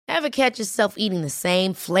Ever catch yourself eating the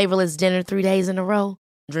same flavorless dinner 3 days in a row?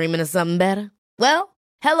 Dreaming of something better? Well,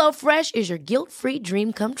 HelloFresh is your guilt-free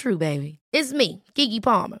dream come true, baby. It's me, Keke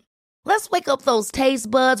Palmer. Let's wake up those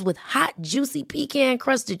taste buds with hot, juicy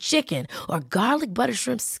pecan-crusted chicken or garlic butter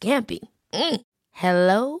shrimp scampi.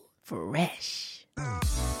 Hello Fresh.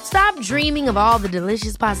 Stop dreaming of all the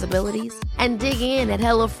delicious possibilities and dig in at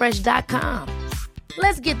HelloFresh.com.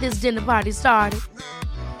 Let's get this dinner party started.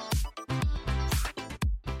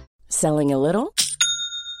 Selling a little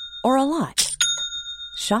or a lot?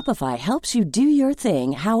 Shopify helps you do your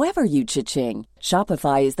thing however you cha-ching.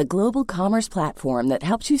 Shopify is the global commerce platform that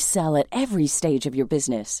helps you sell at every stage of your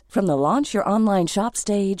business. From the launch your online shop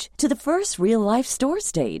stage to the first real-life store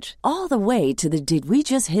stage, all the way to the did we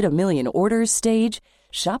just hit a million orders stage.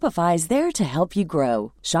 Shopify is there to help you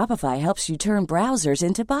grow. Shopify helps you turn browsers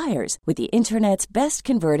into buyers with the internet's best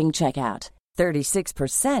converting checkout.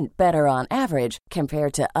 36% better on average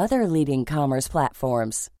compared to other leading commerce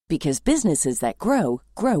platforms. Because businesses that grow,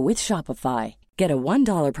 grow with Shopify. Get a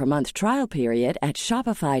 $1 per month trial period at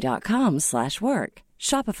shopify.com/work.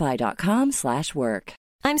 Shopify.com/work.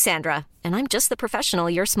 I'm Sandra, and I'm just the professional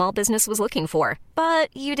your small business was looking for.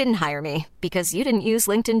 But you didn't hire me because you didn't use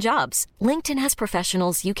LinkedIn Jobs. LinkedIn has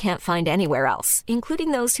professionals you can't find anywhere else,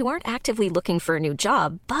 including those who aren't actively looking for a new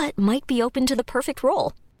job, but might be open to the perfect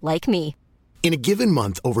role, like me. In a given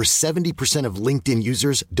month, over 70% of LinkedIn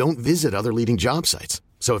users don't visit other leading job sites.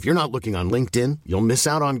 So if you're not looking on LinkedIn, you'll miss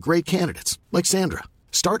out on great candidates like Sandra.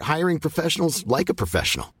 Start hiring professionals like a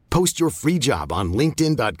professional. Post your free job on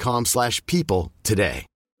linkedin.com/people today.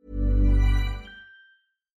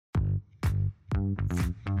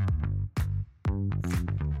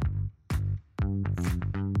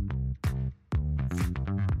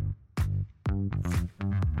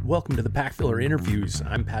 Welcome to the Packfiller Interviews.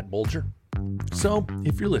 I'm Pat Bulger. So,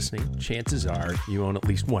 if you're listening, chances are you own at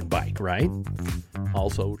least one bike, right?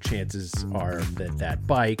 Also, chances are that that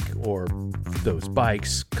bike or those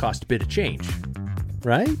bikes cost a bit of change,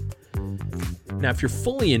 right? Now, if you're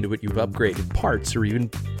fully into it, you've upgraded parts or even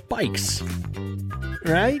bikes,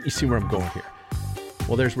 right? You see where I'm going here.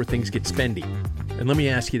 Well, there's where things get spendy. And let me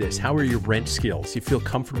ask you this. How are your wrench skills? You feel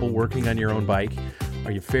comfortable working on your own bike?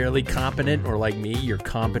 Are you fairly competent, or like me, you're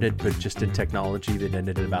competent but just in technology that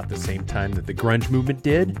ended at about the same time that the grunge movement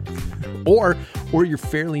did? Or you're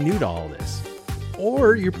fairly new to all this?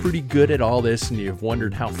 Or you're pretty good at all this and you've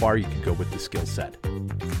wondered how far you could go with the skill set?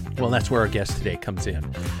 Well, that's where our guest today comes in.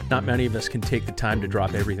 Not many of us can take the time to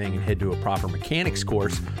drop everything and head to a proper mechanics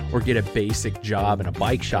course or get a basic job in a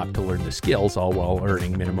bike shop to learn the skills, all while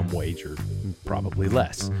earning minimum wage or probably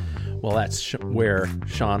less. Well, that's where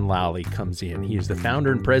Sean Lally comes in. He is the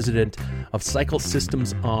founder and president of Cycle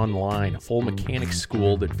Systems Online, a full mechanics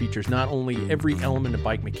school that features not only every element of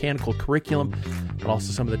bike mechanical curriculum, but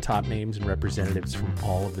also some of the top names and representatives from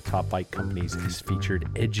all of the top bike companies as featured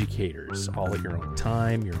educators, all at your own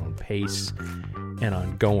time, your own pace, and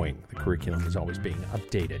ongoing. The curriculum is always being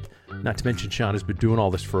updated. Not to mention, Sean has been doing all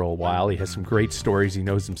this for a while. He has some great stories. He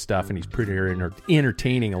knows some stuff, and he's pretty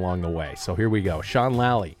entertaining along the way. So here we go. Sean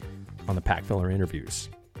Lally on the Packfiller Interviews.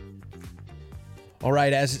 All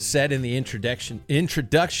right, as it said in the introduction,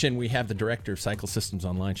 we have the director of Cycle Systems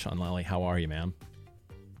Online, Sean Lally. How are you, man?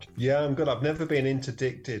 Yeah, I'm good. I've never been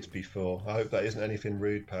interdicted before. I hope that isn't anything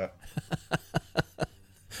rude, Pat.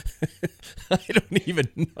 I don't even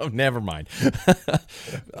know. Never mind.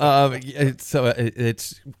 It's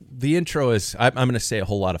the intro is. I'm going to say a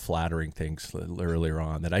whole lot of flattering things earlier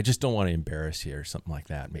on that I just don't want to embarrass you or something like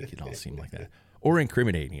that. Make it all seem like that, or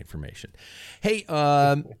incriminating information. Hey,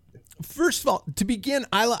 first of all, to begin,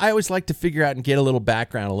 I always like to figure out and get a little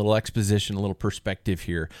background, a little exposition, a little perspective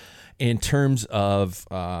here in terms of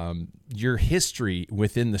your history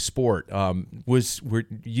within the sport. Were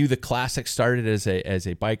you the classic started as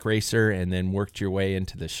a bike racer and then worked your way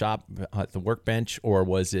into the shop at the workbench, or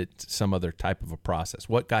was it some other type of a process?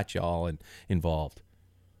 What got you all involved?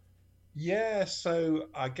 Yeah, so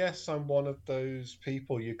I guess I'm one of those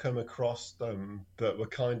people you come across them that were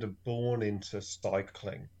kind of born into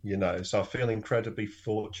cycling, so I feel incredibly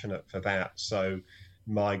fortunate for that. So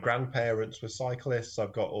my grandparents were cyclists.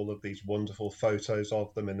 I've got all of these wonderful photos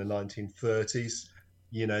of them in the 1930s,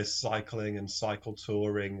 cycling and cycle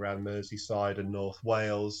touring around Merseyside and North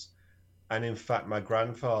Wales. And in fact, my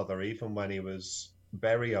grandfather, even when he was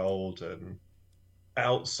very old and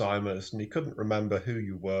Alzheimer's and he couldn't remember who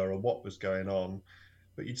you were or what was going on,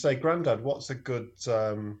 but you'd say, "Grandad, what's a good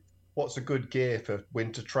gear for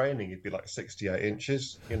winter training?" He'd be like 68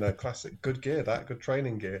 inches, classic good gear, good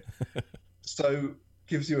training gear. So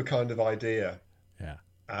gives you a kind of idea. Yeah.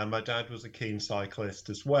 And my dad was a keen cyclist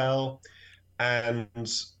as well. And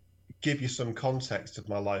give you some context of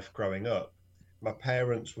my life growing up, my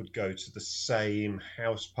parents would go to the same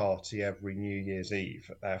house party every New Year's Eve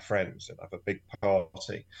at their friends and have a big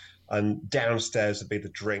party. And downstairs would be the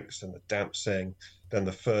drinks and the dancing. Then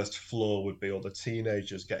the first floor would be all the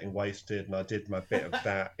teenagers getting wasted. And I did my bit of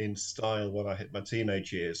that in style when I hit my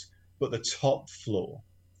teenage years. But the top floor,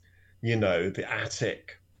 the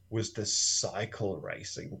attic was the cycle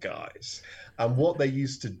racing guys. And what they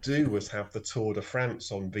used to do was have the Tour de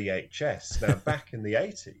France on VHS. Now, back in the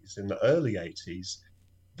 80s, in the early 80s,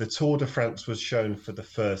 the Tour de France was shown for the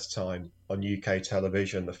first time on UK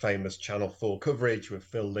television, the famous Channel 4 coverage with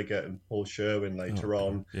Phil Liggett and Paul Sherwin later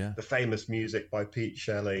on, Yeah. the famous music by Pete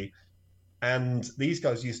Shelley. And these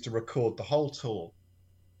guys used to record the whole tour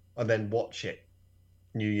and then watch it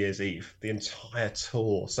New Year's Eve, the entire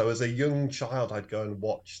tour. So as a young child, I'd go and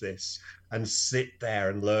watch this and sit there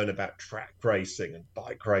and learn about track racing and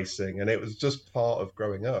bike racing. And it was just part of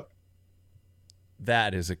growing up.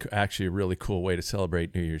 That is actually a really cool way to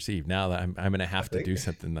celebrate New Year's Eve. Now that I'm going to have to do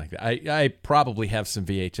something like that. I probably have some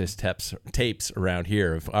VHS tapes around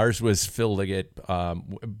here. If ours was Phil Liggett.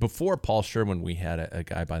 Before Paul Sherwin, we had a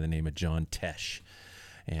guy by the name of John Tesh.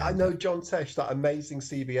 And, I know John Tesh, that amazing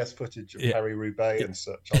CBS footage of Paris-Roubaix and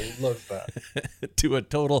such. I love that. To a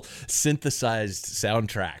total synthesized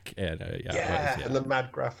soundtrack. And and the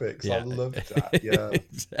mad graphics. I loved that. Yeah,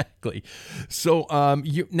 exactly. So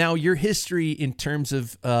now your history in terms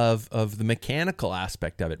of the mechanical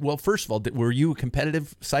aspect of it. Well, first of all, were you a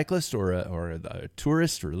competitive cyclist or a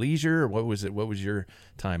tourist or leisure? Or what was it? What was your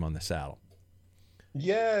time on the saddle?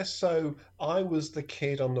 Yeah, so I was the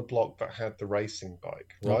kid on the block that had the racing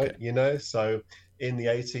bike, right? Okay. So in the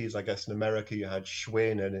 80s, I guess in America, you had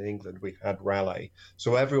Schwinn, and in England, we had Raleigh.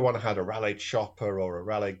 So everyone had a Raleigh Chopper or a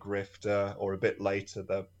Raleigh Grifter, or a bit later,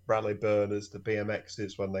 the Raleigh Burners, the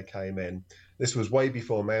BMXs when they came in. This was way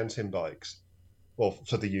before mountain bikes, well,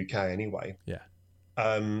 for the UK anyway. Yeah.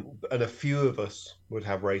 And a few of us would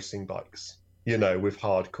have racing bikes, with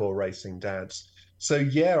hardcore racing dads. So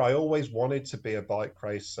yeah, I always wanted to be a bike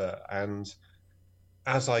racer. And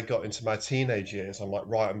as I got into my teenage years, I'm like,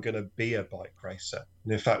 right, I'm going to be a bike racer.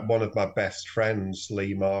 And in fact, one of my best friends,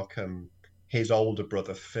 Lee Markham, his older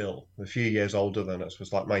brother, Phil, a few years older than us,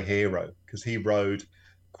 was like my hero because he rode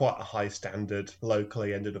quite a high standard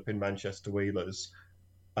locally, ended up in Manchester Wheelers.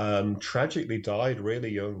 Tragically died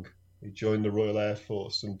really young. He joined the Royal Air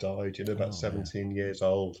Force and died, about 17 years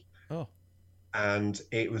old. Oh. And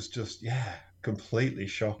it was just, completely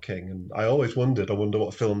shocking. And I always I wonder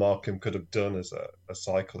what Phil Markham could have done as a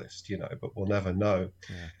cyclist, but we'll never know.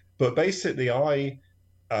 Yeah. But basically, I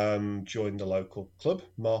joined the local club,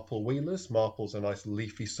 Marple Wheelers. Marple's a nice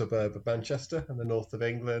leafy suburb of Manchester in the north of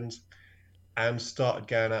England, and started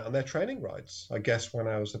going out on their training rides. I guess when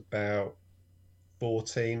I was about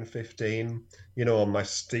 14, 15, on my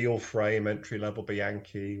steel frame entry-level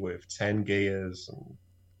Bianchi with 10 gears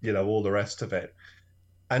and, all the rest of it.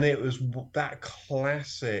 And it was that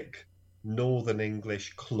classic Northern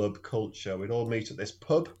English club culture. We'd all meet at this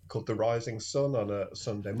pub called the Rising Sun on a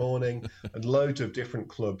Sunday morning, and loads of different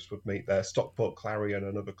clubs would meet there, Stockport, Clarion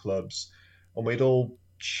and other clubs. And we'd all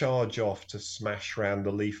charge off to smash around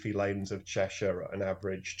the leafy lanes of Cheshire at an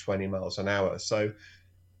average 20 miles an hour. So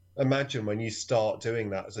imagine when you start doing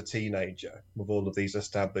that as a teenager with all of these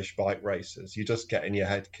established bike races, you're just getting your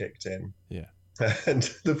head kicked in. Yeah. And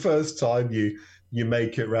the first time you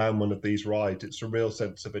make it around one of these rides, it's a real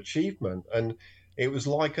sense of achievement. And it was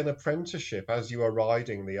like an apprenticeship. As you were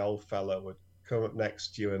riding, the old fella would come up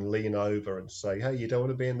next to you and lean over and say, hey, you don't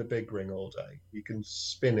want to be in the big ring all day. You can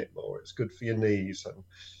spin it more. It's good for your knees. And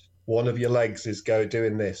one of your legs is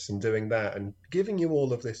doing this and doing that, and giving you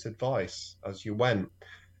all of this advice as you went.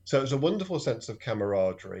 So it was a wonderful sense of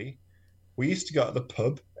camaraderie. We used to go to the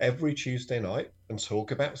pub every Tuesday night and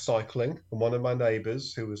talk about cycling. And one of my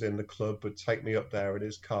neighbours who was in the club would take me up there in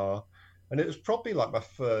his car. And it was probably like my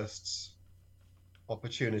first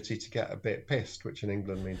opportunity to get a bit pissed, which in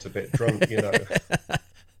England means a bit drunk, I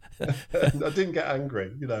didn't get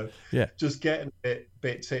angry, just getting a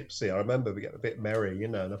bit tipsy. I remember we get a bit merry,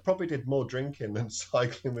 and I probably did more drinking than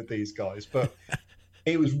cycling with these guys. But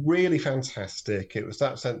it was really fantastic. It was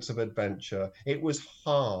that sense of adventure. It was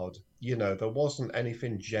hard. There wasn't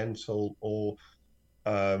anything gentle or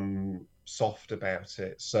soft about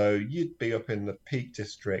it. So you'd be up in the Peak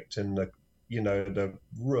District in the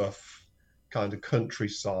rough kind of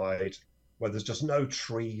countryside where there's just no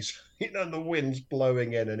trees, and the wind's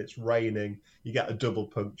blowing in and it's raining. You get a double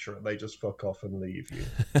puncture and they just fuck off and leave you,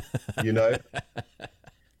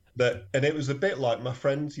 And it was a bit like my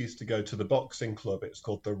friends used to go to the boxing club. It's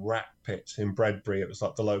called the Rat Pit in Bredbury. It was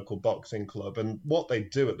like the local boxing club. And what they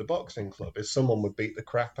do at the boxing club is someone would beat the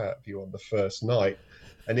crap out of you on the first night.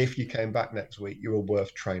 And if you came back next week, you were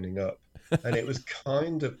worth training up. And it was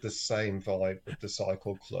kind of the same vibe with the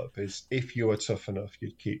cycle club, is if you were tough enough,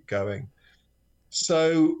 you'd keep going.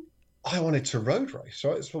 So I wanted to road race,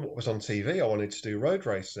 right? It's what was on TV. I wanted to do road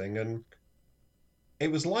racing. And it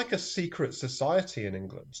was like a secret society in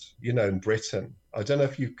England, in Britain. I don't know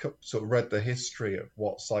if you've sort of read the history of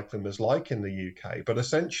what cycling was like in the UK, but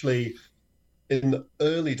essentially, in the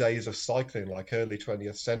early days of cycling, like early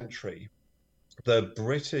 20th century, the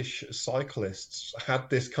British cyclists had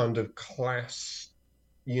this kind of class,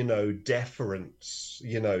 deference, to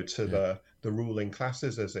Yeah. the ruling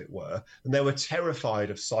classes, as it were. And they were terrified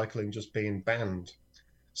of cycling just being banned.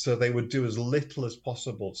 So they would do as little as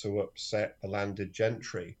possible to upset the landed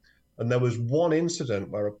gentry. And there was one incident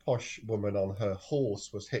where a posh woman on her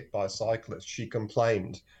horse was hit by a cyclist. She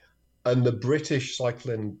complained. And the British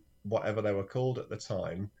cycling, whatever they were called at the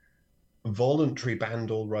time, voluntary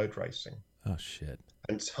banned all road racing. Oh, shit.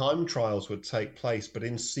 And time trials would take place, but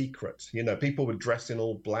in secret. People would dress in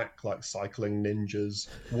all black like cycling ninjas,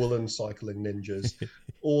 woolen cycling ninjas.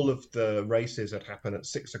 All of the races had happened at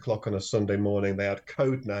 6 o'clock on a Sunday morning. They had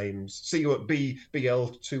code names. See you at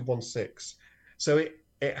BL216. So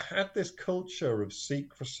it had this culture of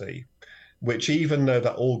secrecy, which, even though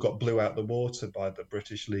that all got blew out the water by the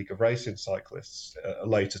British League of Racing Cyclists at a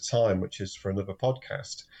later time, which is for another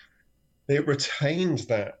podcast, it retained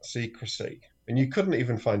that secrecy. And you couldn't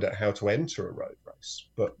even find out how to enter a road race.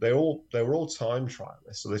 But they were all time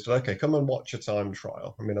trialists. So they said, okay, come and watch a time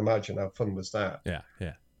trial. I mean, imagine how fun was that? Yeah,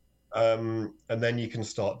 yeah. And then you can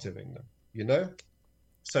start doing them.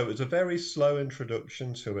 So it was a very slow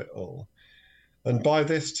introduction to it all. And by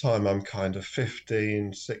this time, I'm kind of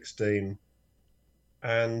 15, 16.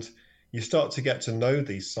 And you start to get to know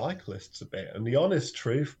these cyclists a bit. And the honest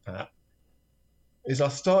truth, Pat, is I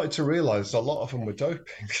started to realize a lot of them were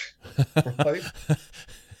doping, right?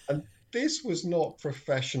 And this was not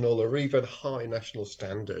professional or even high national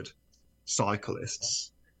standard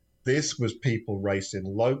cyclists. This was people racing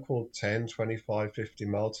local 10, 25,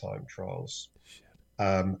 50-mile time trials,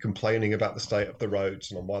 complaining about the state of the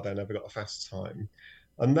roads and on why they never got a fast time.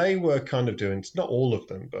 And they were kind of doing, not all of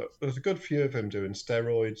them, but there's a good few of them doing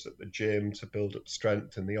steroids at the gym to build up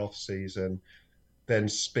strength in the off season, then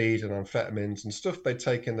speed and amphetamines and stuff they'd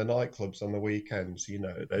take in the nightclubs on the weekends.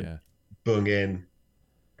 They'd bung in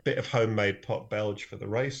a bit of homemade pot belge for the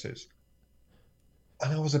races.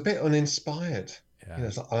 And I was a bit uninspired. Yeah.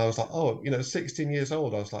 And I was like, 16 years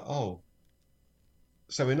old, I was like, oh.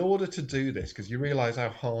 So in order to do this, because you realize how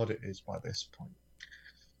hard it is by this point.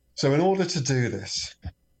 So in order to do this,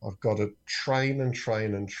 I've got to train and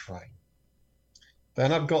train and train.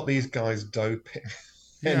 Then I've got these guys doping.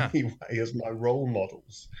 Anyway, as my role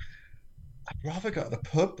models. I'd rather go to the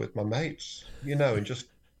pub with my mates, and just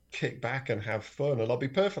kick back and have fun. And I'll be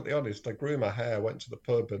perfectly honest, I grew my hair, went to the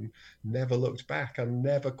pub and never looked back. I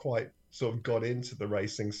never quite sort of got into the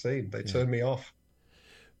racing scene. They turned me off.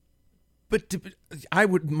 But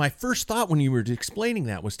my first thought when you were explaining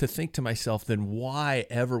that was to think to myself, then why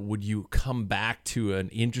ever would you come back to an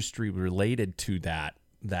industry related to that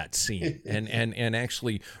scene and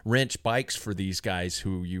actually wrench bikes for these guys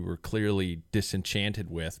who you were clearly disenchanted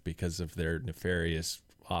with because of their nefarious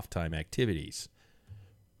off-time activities?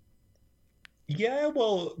 Yeah,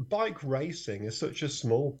 well, bike racing is such a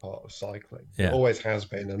small part of cycling. Yeah. It always has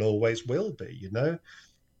been and always will be,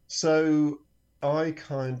 So I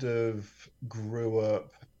kind of grew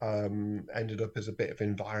up, ended up as a bit of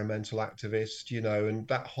environmental activist, and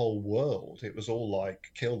that whole world, it was all like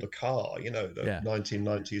kill the car, the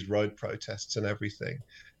 1990s road protests and everything.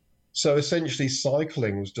 So essentially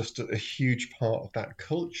cycling was just a huge part of that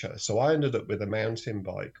culture. So I ended up with a mountain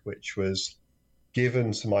bike, which was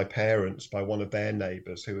given to my parents by one of their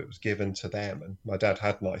neighbors who it was given to them. And my dad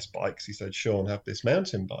had nice bikes. He said, Sean, have this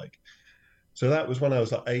mountain bike. So that was when I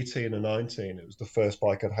was like 18 or 19. It was the first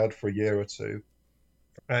bike I'd had for a year or two.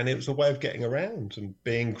 And it was a way of getting around and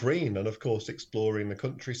being green and, of course, exploring the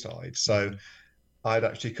countryside. So I'd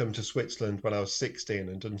actually come to Switzerland when I was 16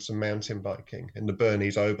 and done some mountain biking in the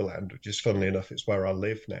Bernese Oberland, which is, funnily enough, it's where I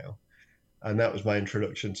live now. And that was my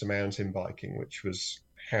introduction to mountain biking, which was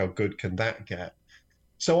how good can that get?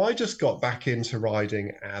 So I just got back into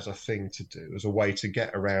riding as a thing to do, as a way to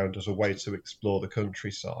get around, as a way to explore the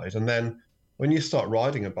countryside. And then when you start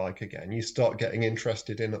riding a bike again, you start getting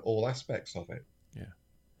interested in all aspects of it. Yeah.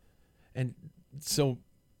 And so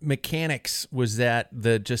mechanics, was that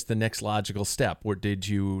just the next logical step? Or did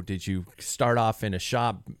you start off in a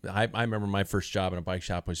shop? I remember my first job in a bike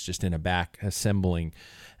shop was just in a back assembling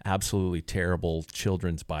absolutely terrible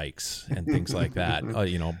children's bikes and things like that.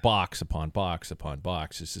 Box upon box upon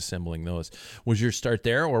box, just assembling those. Was your start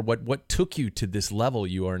there, or what took you to this level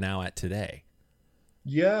you are now at today?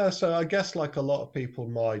 Yeah, so I guess like a lot of people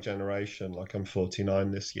my generation, like I'm 49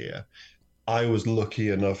 this year, I was lucky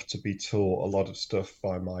enough to be taught a lot of stuff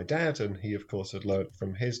by my dad, and he, of course, had learnt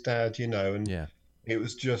from his dad, and Yeah. it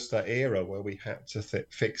was just that era where we had to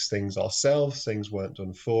fix things ourselves. Things weren't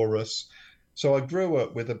done for us. So I grew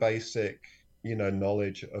up with a basic,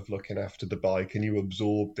 knowledge of looking after the bike, and you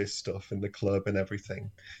absorb this stuff in the club and everything.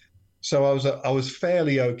 So I was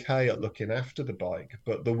fairly okay at looking after the bike,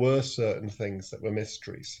 but there were certain things that were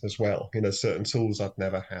mysteries as well, certain tools I'd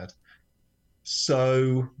never had.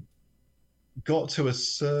 So got to a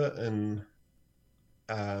certain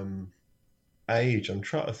um, age. I'm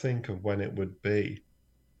trying to think of when it would be.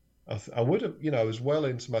 I would have, I was well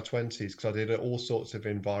into my 20s because I did all sorts of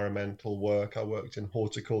environmental work. I worked in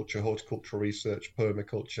horticultural research,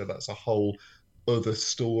 permaculture. That's a whole other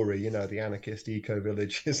story, the anarchist eco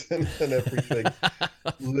villages and everything.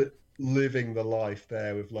 Li Living the life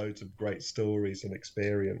there with loads of great stories and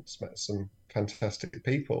experience, met some fantastic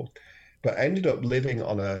people, but ended up living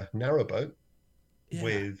on a narrowboat Yeah.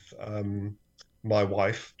 with my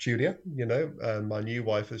wife, Julia, my new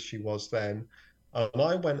wife as she was then. And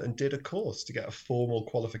I went and did a course to get a formal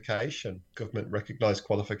qualification, government recognized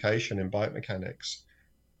qualification in bike mechanics.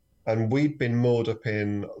 And we'd been moored up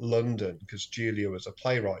in London because Julia was a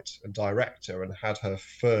playwright and director and had her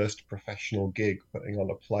first professional gig putting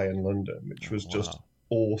on a play in London, which Oh, was just wow.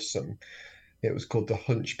 awesome. It was called The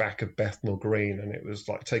Hunchback of Bethnal Green, and it was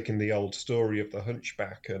like taking the old story of the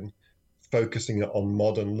Hunchback and focusing it on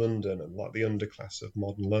modern London and like the underclass of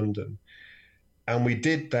modern London. And we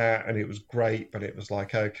did that, and it was great, but it was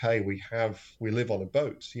like, okay, we live on a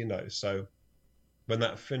boat, So when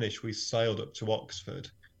that finished, we sailed up to Oxford.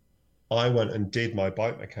 I went and did my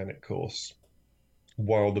bike mechanic course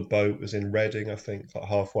while the boat was in Reading, I think, like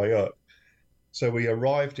halfway up. So we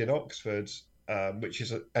arrived in Oxford, which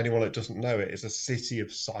is anyone that doesn't know it is a city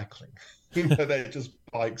of cycling. There are just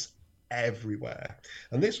bikes everywhere,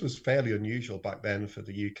 and this was fairly unusual back then for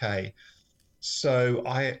the UK. So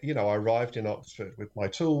I arrived in Oxford with my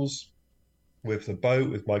tools, with the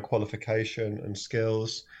boat, with my qualification and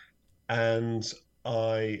skills, and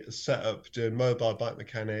I set up doing mobile bike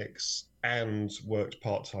mechanics and worked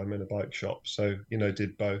part-time in a bike shop. So,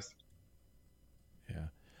 did both. Yeah.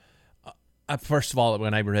 First of all,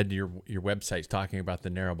 when I read your websites talking about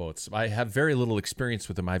the narrowboats, I have very little experience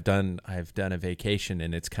with them. I've done a vacation,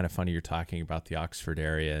 and it's kind of funny you're talking about the Oxford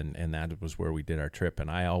area, and that was where we did our trip.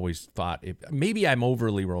 And I always thought maybe I'm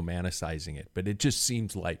overly romanticizing it, but it just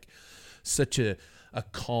seems like such a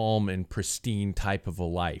calm and pristine type of a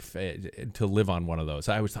life to live on one of those.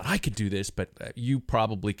 I always thought I could do this, but you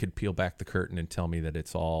probably could peel back the curtain and tell me that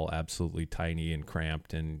it's all absolutely tiny and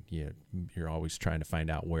cramped, and you're always trying to find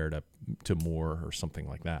out where to moor or something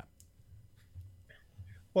like that.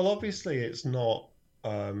 Well, obviously it's not,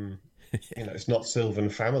 it's not Sylvan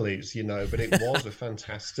families, but it was a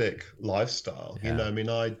fantastic lifestyle. Yeah. I mean,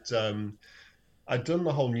 I'd done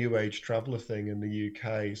the whole New Age traveler thing in the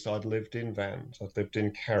UK. So I'd lived in vans, I'd lived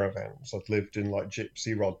in caravans, I'd lived in like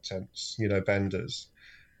gypsy rod tents, benders.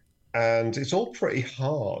 And it's all pretty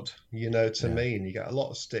hard, to Yeah. me. And you get a lot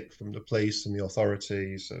of stick from the police and the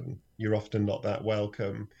authorities, and you're often not that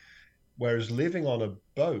welcome. Whereas living on a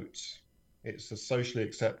boat, it's a socially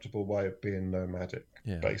acceptable way of being nomadic,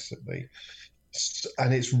 Yeah. basically.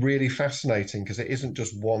 And it's really fascinating because it isn't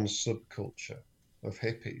just one subculture of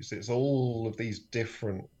hippies. It's all of these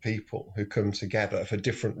different people who come together for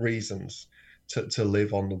different reasons to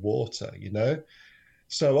live on the water.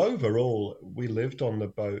 So overall, we lived on the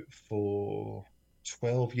boat for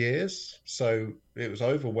 12 years. So it was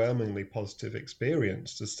overwhelmingly positive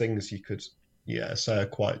experience. There's things you could, say are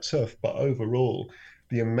quite tough, but overall,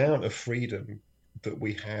 the amount of freedom that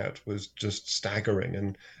we had was just staggering.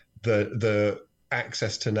 And the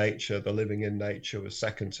access to nature, the living in nature was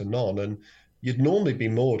second to none. And you'd normally be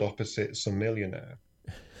moored opposite some millionaire,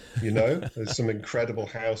 there's some incredible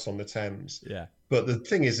house on the Thames. Yeah. But the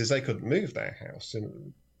thing is they couldn't move their house.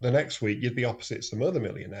 And the next week you'd be opposite some other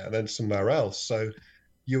millionaire, then somewhere else. So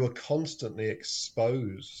you were constantly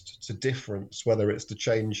exposed to difference, whether it's the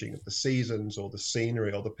changing of the seasons or the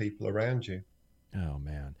scenery or the people around you. Oh,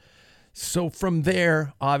 man. So from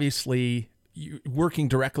there, obviously, you working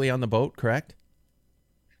directly on the boat, correct?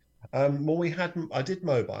 Well, I did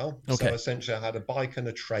mobile. Okay. So essentially I had a bike and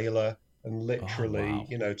a trailer and Oh, literally,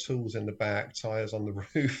 wow. tools in the back, tires on the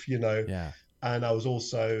roof, Yeah. And I was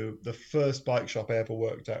also, the first bike shop I ever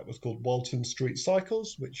worked at was called Walton Street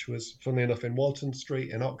Cycles, which was, funnily enough, in Walton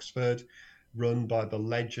Street in Oxford, run by the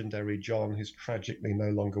legendary John, who's tragically no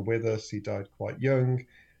longer with us. He died quite young.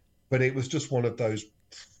 But it was just one of those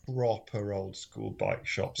proper old school bike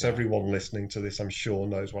shops. Yeah. Everyone listening to this, I'm sure,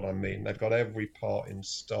 knows what I mean. They've got every part in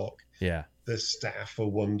stock. Yeah. The staff are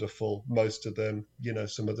wonderful. Most of them,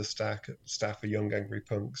 some of the staff are young angry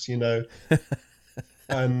punks.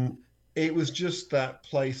 And it was just that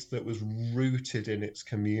place that was rooted in its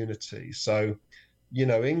community. So,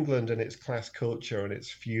 England and its class culture and its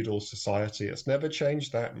feudal society, it's never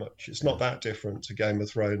changed that much. It's not Yeah. that different to Game of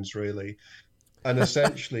Thrones, really. And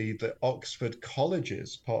essentially, the Oxford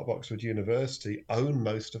colleges, part of Oxford University, own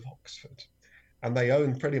most of Oxford. And they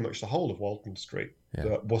own pretty much the whole of Walton Street.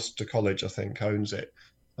 Yeah. Worcester College, I think, owns it.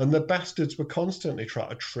 And the bastards were constantly trying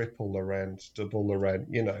to triple the rent, double the rent,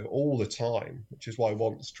 all the time, which is why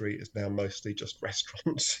Walton Street is now mostly just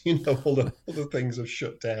restaurants. All the things have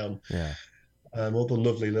shut down. Yeah. All the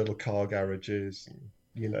lovely little car garages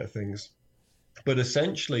and, things. But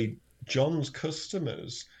essentially, John's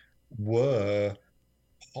customers were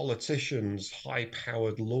politicians,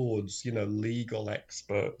 high-powered lords, legal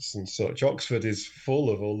experts and such. Oxford is full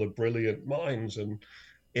of all the brilliant minds and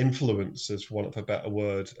influencers, for want of a better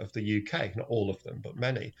word, of the UK. Not all of them, but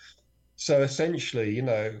many. So essentially,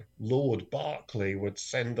 Lord Berkeley would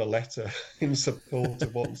send a letter in support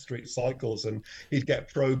of Walton Street Cycles, and he'd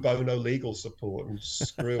get pro bono legal support and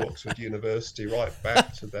screw Oxford University right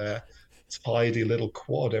back to their tidy little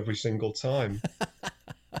quad every single time.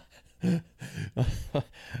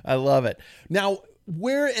 I love it. Now,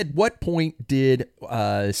 at what point did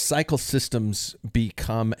Cycle Systems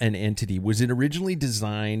become an entity? Was it originally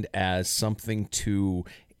designed as something to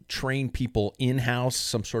train people in-house,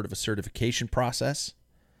 some sort of a certification process?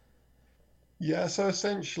 Yeah, so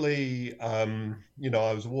essentially, I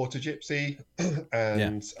was a water gypsy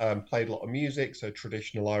and played a lot of music. So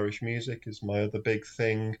traditional Irish music is my other big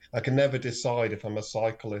thing. I can never decide if I'm a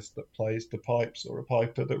cyclist that plays the pipes or a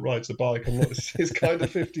piper that rides a bike. I'm not, it's kind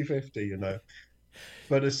of 50-50.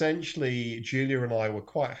 But essentially, Julia and I were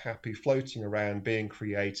quite happy floating around, being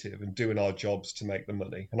creative and doing our jobs to make the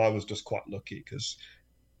money. And I was just quite lucky because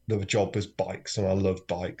the job was bikes and I love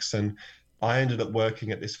bikes. And I ended up working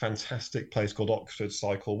at this fantastic place called Oxford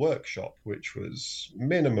Cycle Workshop, which was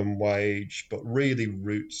minimum wage, but really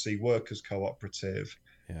rootsy, workers' cooperative.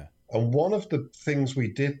 Yeah. And one of the things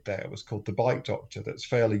we did there was called the Bike Doctor, that's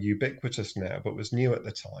fairly ubiquitous now, but was new at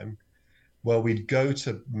the time, where we'd go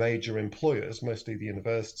to major employers, mostly the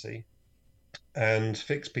university, and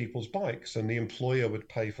fix people's bikes, and the employer would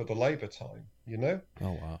pay for the labor time.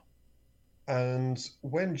 Oh, wow. And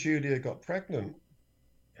when Julia got pregnant,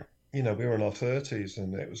 we were in our 30s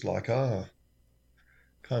and it was like, kind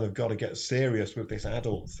of got to get serious with this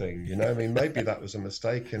adult thing. I mean, maybe that was a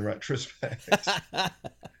mistake in retrospect.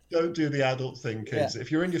 Don't do the adult thing, kids. Yeah. If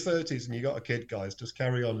you're in your 30s and you got a kid, guys, just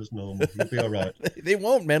carry on as normal. You'll be all right. They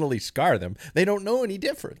won't mentally scar them. They don't know any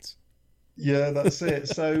difference. Yeah, that's it.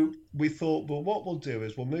 So we thought, well, what we'll do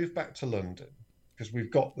is we'll move back to London because we've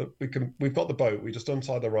got the boat. We just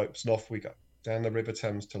untie the ropes and off we go down the River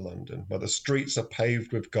Thames to London, where the streets are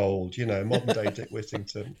paved with gold, modern day Dick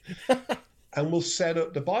Whittington. And we'll set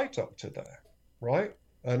up the Bike Doctor there, right?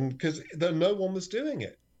 And because no one was doing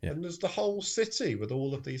it. Yeah. And there's the whole city with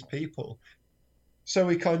all of these people. So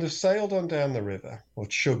we kind of sailed on down the river, or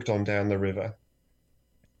chugged on down the river.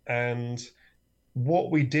 And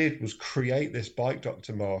what we did was create this Bike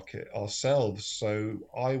Doctor market ourselves. So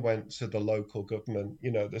I went to the local government,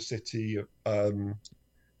 the city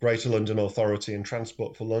Greater London Authority and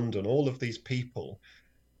Transport for London, all of these people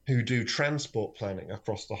who do transport planning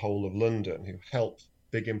across the whole of London, who help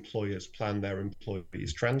big employers plan their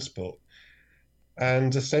employees' transport.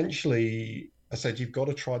 And essentially, I said, you've got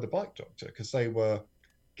to try the Bike Doctor, because they were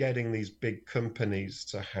getting these big companies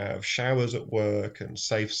to have showers at work and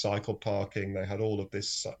safe cycle parking. They had all of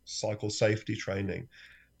this cycle safety training.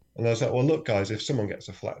 And I was like, well, look, guys, if someone gets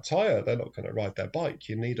a flat tire, they're not going to ride their bike.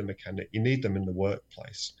 You need a mechanic. You need them in the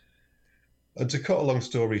workplace. And to cut a long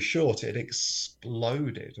story short, it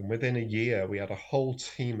exploded. And within a year, we had a whole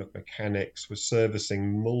team of mechanics was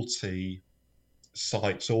servicing multi-sites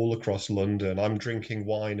all across London. I'm drinking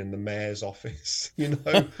wine in the mayor's office,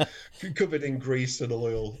 covered in grease and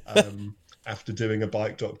oil after doing a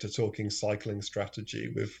Bike Doctor talking cycling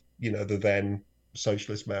strategy with, the then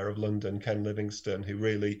socialist mayor of London, Ken Livingstone, who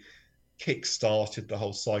really kick-started the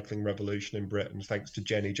whole cycling revolution in Britain, thanks to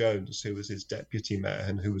Jenny Jones, who was his deputy mayor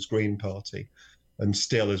and who was Green Party. And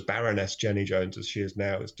still, as Baroness Jenny Jones, as she is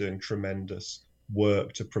now, is doing tremendous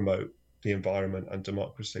work to promote the environment and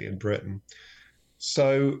democracy in Britain.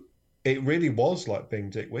 So it really was like being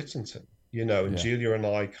Dick Whittington, and Yeah. Julia and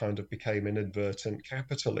I kind of became inadvertent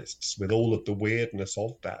capitalists with all of the weirdness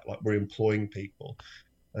of that. Like we're employing people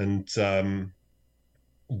and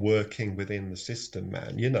working within the system,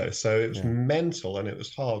 man, So it was Yeah. mental and it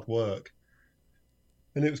was hard work.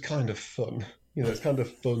 And it was kind of fun. It's kind of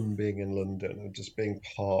fun being in London and just being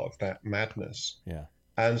part of that madness. Yeah.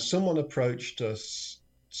 And someone approached us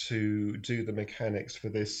to do the mechanics for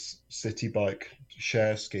this city bike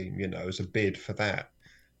share scheme, as a bid for that.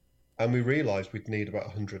 And we realized we'd need about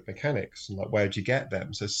 100 mechanics. And like, where'd you get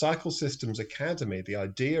them? So Cycle Systems Academy, the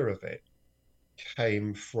idea of it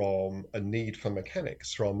came from a need for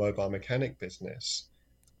mechanics for our mobile mechanic business.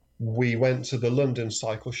 We went to the London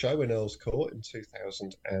Cycle Show in Earl's Court in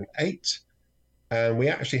 2008. And we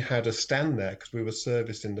actually had a stand there because we were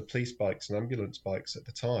servicing the police bikes and ambulance bikes at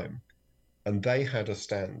the time. And they had a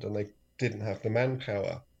stand and they didn't have the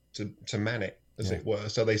manpower to man it, as it were.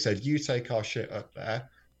 So they said, you take our shit up there.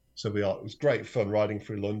 So it was great fun riding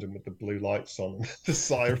through London with the blue lights on and the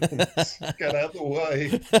sirens. Get out the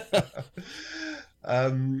way.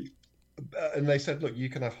 And they said, look, you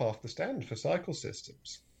can have half the stand for Cycle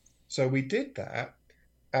Systems. So we did that.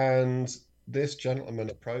 And this gentleman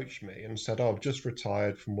approached me and said, I've just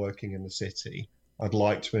retired from working in the city. I'd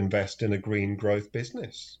like to invest in a green growth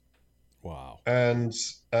business. Wow. And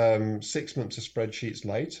 6 months of spreadsheets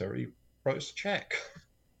later, he wrote us a check,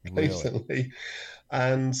 basically. Really?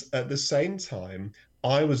 And at the same time,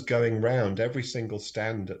 I was going round every single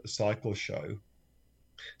stand at the cycle show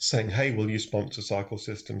saying, hey, will you sponsor Cycle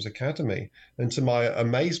Systems Academy? And to my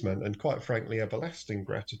amazement and quite frankly, everlasting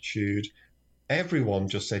gratitude, everyone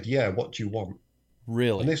just said, yeah, what do you want?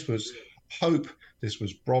 Really? And this was Hope, this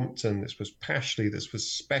was Brompton, this was Pashley, this was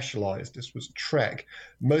Specialized, this was Trek.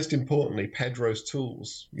 Most importantly, Pedro's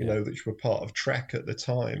Tools, which were part of Trek at the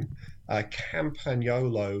time,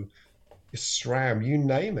 Campagnolo, SRAM, you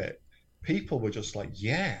name it. People were just like,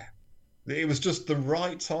 yeah. It was just the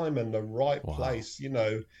right time and the right place,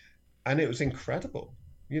 and it was incredible.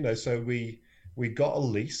 So we got a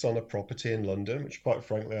lease on a property in London, which quite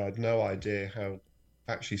frankly, I had no idea how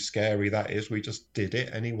actually scary that is. We just did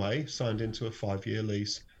it anyway, signed into a 5-year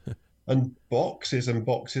lease. And boxes and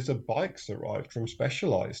boxes of bikes arrived from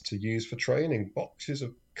Specialized to use for training, boxes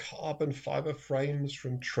of carbon fiber frames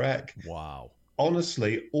from Trek. Wow.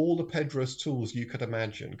 Honestly, all the Pedro's tools you could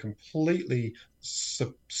imagine, completely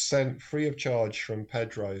sent free of charge from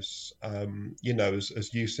Pedro's,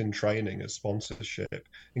 as use in training, as sponsorship.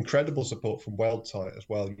 Incredible support from Weldtight as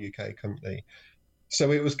well, UK company.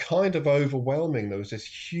 So it was kind of overwhelming. There was this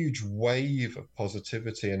huge wave of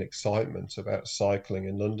positivity and excitement about cycling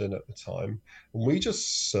in London at the time. And we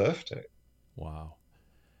just surfed it. Wow.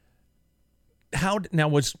 How now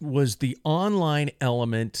was the online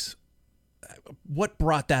element, what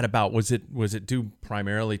brought that about? Was it due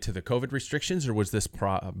primarily to the COVID restrictions, or was this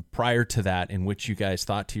prior to that, in which you guys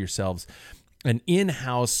thought to yourselves, an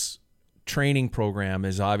in-house training program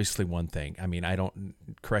is obviously one thing. I mean,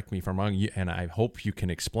 correct me if I'm wrong, and I hope you can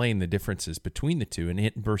explain the differences between the two,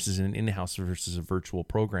 versus an in-house versus a virtual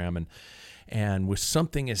program, and with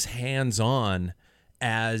something as hands-on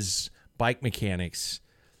as bike mechanics,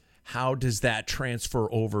 how does that transfer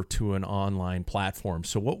over to an online platform?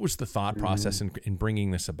 So what was the thought process in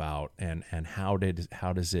bringing this about, and how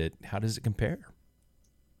does it compare?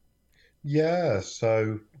 Yeah,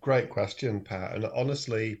 so great question, Pat. And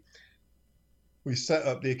honestly, we set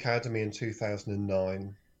up the academy in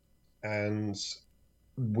 2009, and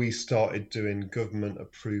we started doing government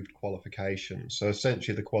approved qualifications. So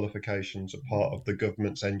essentially the qualifications are part of the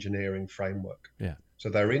government's engineering framework. Yeah. So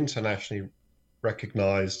they're internationally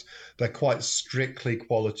recognized. They're quite strictly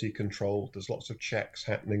quality controlled. There's lots of checks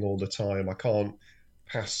happening all the time. I can't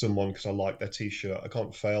pass someone because I like their t-shirt. I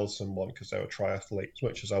can't fail someone because they're a triathlete as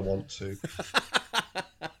much as I want to.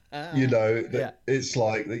 It's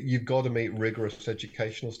like you've got to meet rigorous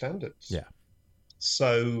educational standards. Yeah.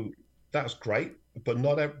 So that's great, but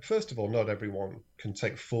first of all, not everyone can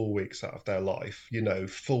take 4 weeks out of their life,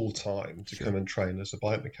 full time to come and train as a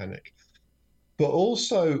bike mechanic. But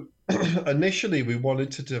also, initially, we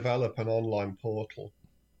wanted to develop an online portal,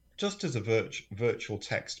 just as a virtual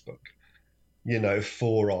textbook,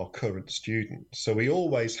 for our current students. So we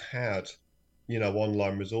always had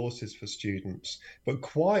online resources for students. But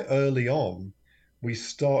quite early on, we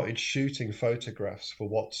started shooting photographs for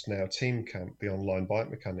what's now Team Camp, the online bike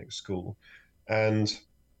mechanics school. And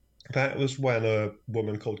That was when a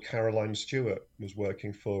woman called Caroline Stewart was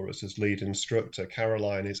working for us as lead instructor.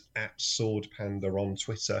 Caroline is at Sword Panda on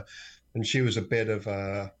Twitter, and she was a bit of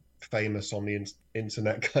a famous on the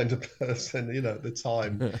internet kind of person, at the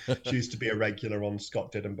time. She used to be a regular on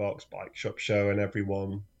Scott Diddenbach's Bike Shop Show, and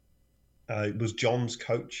everyone was John's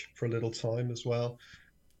coach for a little time as well.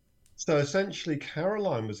 So essentially,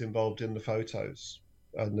 Caroline was involved in the photos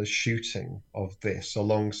and the shooting of this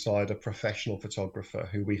alongside a professional photographer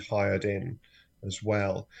who we hired in as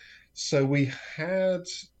well. So we had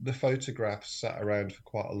the photographs sat around for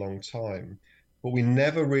quite a long time, but we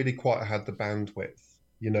never really quite had the bandwidth,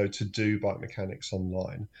 to do bike mechanics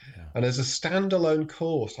online. Yeah. And as a standalone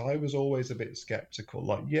course, I was always a bit skeptical,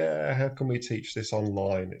 like, yeah, how can we teach this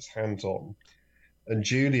online? It's hands-on. And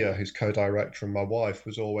Julia, who's co-director, and my wife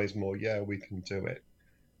was always more, yeah, we can do it.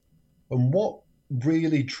 And what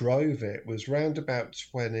really drove it was round about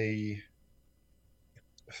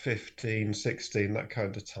 2015, 16, that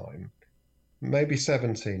kind of time, maybe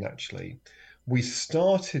 17 actually. We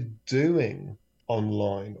started doing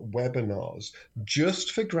online webinars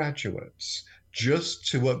just for graduates, just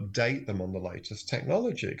to update them on the latest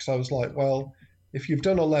technology. Because I was like, well, if you've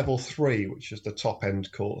done a level 3, which is the top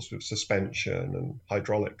end course with suspension and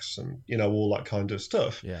hydraulics and, all that kind of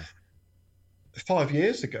stuff. Yeah. 5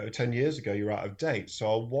 years ago, 10 years ago, you're out of date.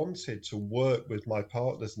 So I wanted to work with my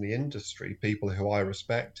partners in the industry, people who I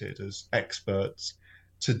respected as experts,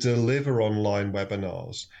 to deliver online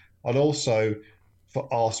webinars, and also for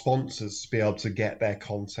our sponsors to be able to get their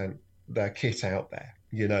content, their kit out there.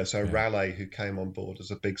 So yeah. Lally, who came on board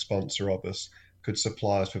as a big sponsor of us, could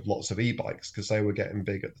supply us with lots of e-bikes because they were getting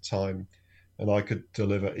big at the time, and I could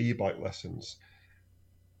deliver e-bike lessons.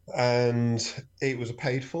 And it was a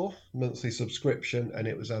paid for monthly subscription, and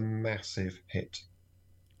it was a massive hit.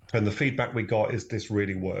 And the feedback we got is, this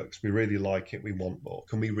really works. We really like it. We want more.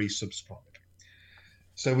 Can we resubscribe?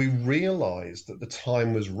 So we realized that the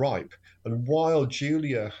time was ripe. And while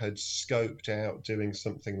Julia had scoped out doing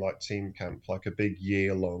something like Team Camp, like a big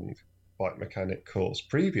year-long bike mechanic course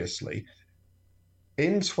previously,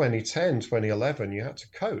 in 2010, 2011, you had to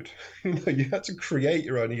code. You had to create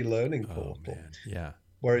your own e-learning portal. Man. Yeah.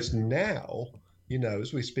 Whereas now,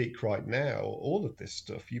 as we speak right now, all of this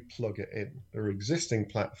stuff, you plug it in. There are existing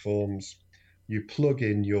platforms, you plug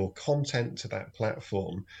in your content to that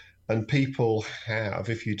platform, and people have,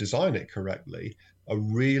 if you design it correctly, a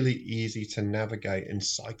really easy to navigate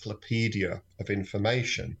encyclopedia of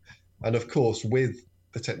information. And of course, with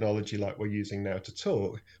the technology like we're using now to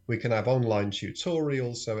talk, we can have online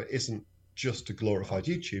tutorials, so it isn't just a glorified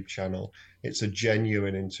YouTube channel. It's a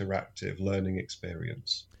genuine interactive learning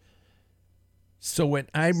experience. So when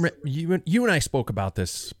you and I spoke about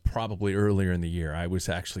this probably earlier in the year, I was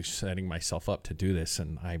actually setting myself up to do this,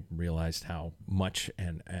 and I realized how much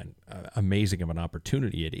and amazing of an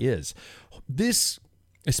opportunity it is. This,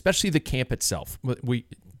 especially the camp itself.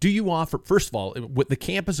 Do you offer, first of all, the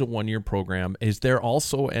camp is a 1-year program. Is there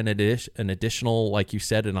also an additional, like you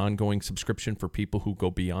said, an ongoing subscription for people who go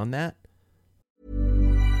beyond that?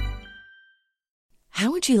 How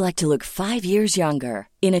would you like to look 5 years younger?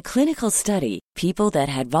 In a clinical study, people that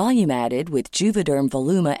had volume added with Juvederm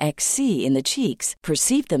Voluma XC in the cheeks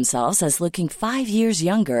perceived themselves as looking 5 years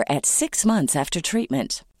younger at 6 months after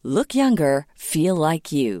treatment. Look younger, feel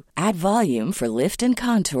like you. Add volume for lift and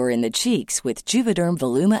contour in the cheeks with Juvederm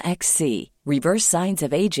Voluma XC. Reverse signs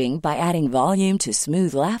of aging by adding volume to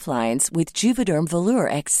smooth laugh lines with Juvederm Volure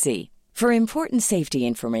XC. For important safety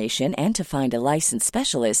information and to find a licensed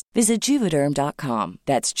specialist, visit Juvederm.com.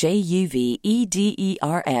 That's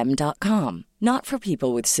JUVEDERM.com. Not for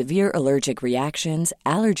people with severe allergic reactions,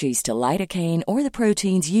 allergies to lidocaine, or the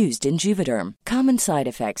proteins used in Juvederm. Common side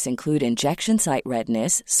effects include injection site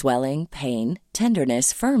redness, swelling, pain,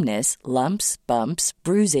 tenderness, firmness, lumps, bumps,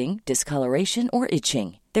 bruising, discoloration, or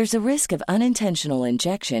itching. There's a risk of unintentional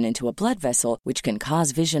injection into a blood vessel, which can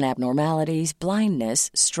cause vision abnormalities,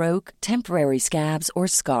 blindness, stroke, temporary scabs, or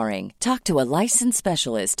scarring. Talk to a licensed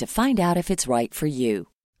specialist to find out if it's right for you.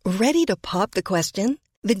 Ready to pop the question?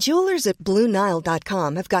 The jewelers at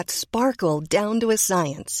BlueNile.com have got sparkle down to a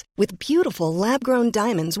science with beautiful lab-grown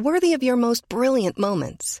diamonds worthy of your most brilliant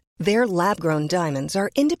moments. Their lab-grown diamonds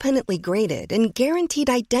are independently graded and guaranteed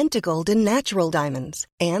identical to natural diamonds,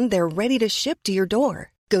 and they're ready to ship to your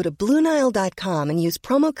door. Go to BlueNile.com and use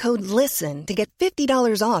promo code LISTEN to get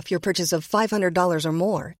 $50 off your purchase of $500 or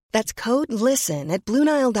more. That's code LISTEN at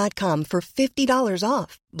BlueNile.com for $50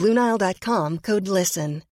 off. BlueNile.com, code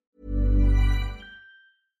LISTEN.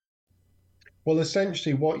 Well,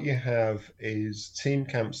 essentially what you have is Team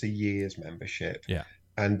Camp's a year's membership. Yeah.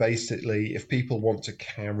 And basically, if people want to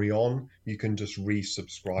carry on, you can just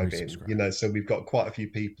resubscribe in. Resubscribe. So we've got quite a few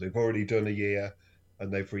people who've already done a year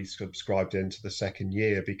and they've resubscribed into the second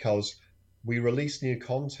year because we release new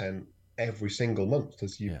content every single month,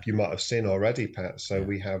 as you might have seen already, Pat. So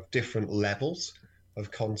we have different levels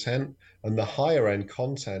of content, and the higher end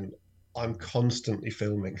content, I'm constantly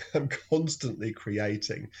filming, I'm constantly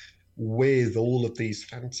creating with all of these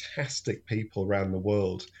fantastic people around the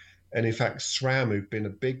world. And in fact, SRAM, who've been a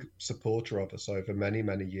big supporter of us over many,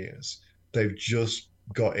 many years, they've just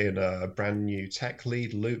got in a brand new tech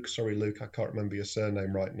lead, Luke. Sorry, Luke, I can't remember your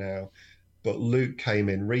surname right now. But Luke came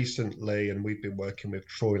in recently, and we've been working with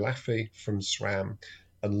Troy Laffey from SRAM.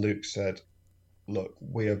 And Luke said, look,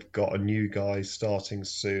 we have got a new guy starting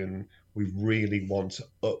soon. We really want to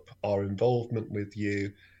up our involvement with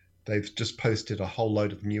you. They've just posted a whole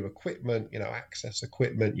load of new equipment, access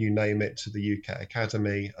equipment, you name it, to the UK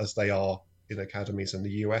Academy, as they are in academies in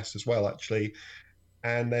the US as well, actually.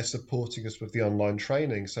 And they're supporting us with the online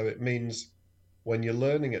training. So it means when you're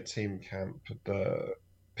learning at Team Camp, the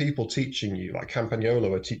people teaching you, like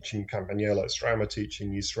Campagnolo are teaching you Campagnolo, SRAM are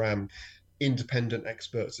teaching you SRAM, independent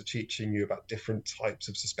experts are teaching you about different types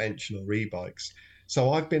of suspension or e-bikes.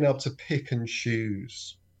 So I've been able to pick and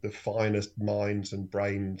choose the finest minds and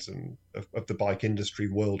brains of the bike industry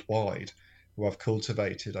worldwide who I've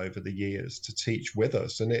cultivated over the years to teach with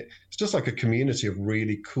us. And it's just like a community of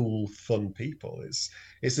really cool, fun people.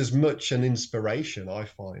 It's as much an inspiration, I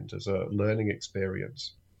find, as a learning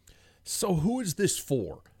experience. So who is this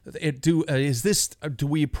for? Do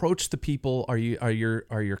we approach the people? Are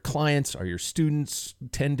your clients, are your students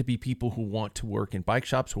tend to be people who want to work in bike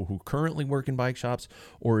shops or who currently work in bike shops,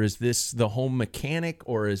 or is this the home mechanic,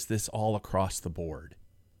 or is this all across the board?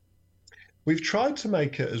 We've tried to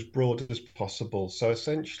make it as broad as possible. So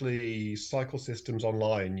essentially, Cycle Systems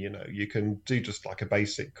Online, you can do just like a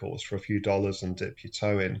basic course for a few dollars and dip your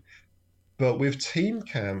toe in. But with Team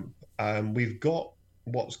Camp, we've got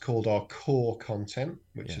what's called our core content,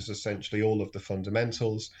 which is essentially all of the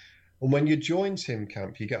fundamentals. And when you join Team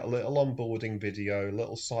Camp, you get a little onboarding video, a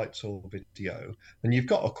little site tour video, and you've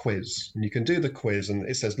got a quiz. And you can do the quiz, and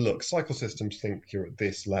it says, look, Cycle Systems think you're at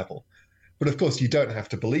this level. But of course, you don't have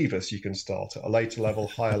to believe us. You can start at a later level,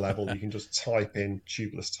 higher level. You can just type in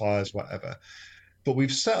tubeless tires, whatever. But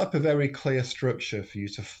we've set up a very clear structure for you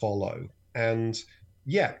to follow. And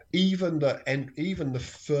yeah, even the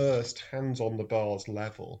first hands on the bars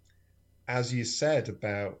level, as you said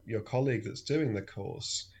about your colleague that's doing the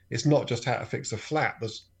course, it's not just how to fix a flat.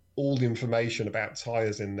 There's all the information about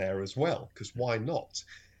tires in there as well, because why not?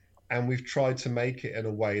 And we've tried to make it in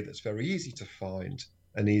a way that's very easy to find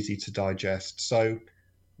and easy to digest. So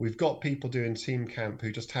we've got people doing Team Camp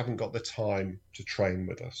who just haven't got the time to train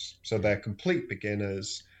with us. So they're complete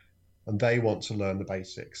beginners and they want to learn the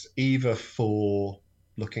basics, either for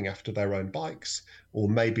looking after their own bikes, or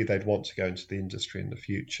maybe they'd want to go into the industry in the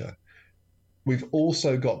future. We've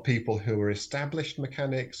also got people who are established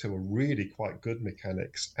mechanics, who are really quite good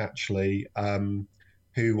mechanics, actually,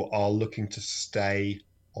 who are looking to stay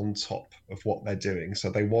on top of what they're doing. So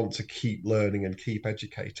they want to keep learning and keep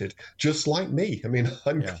educated, just like me. I mean,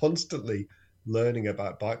 I'm constantly learning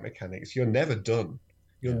about bike mechanics. You're never done.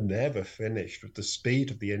 You're never finished with the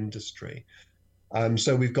speed of the industry.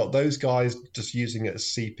 So we've got those guys just using it as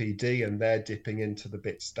CPD, and they're dipping into the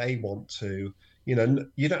bits they want to. You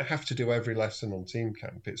don't have to do every lesson on Team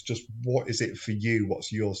Camp. It's just, what is it for you?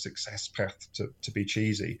 What's your success path, to be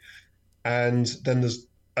cheesy? And then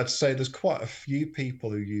I'd say there's quite a few people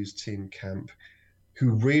who use Team Camp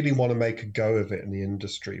who really want to make a go of it in the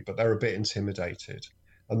industry, but they're a bit intimidated.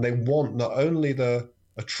 And they want not only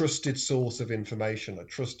a trusted source of information, a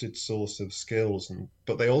trusted source of skills,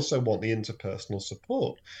 but they also want the interpersonal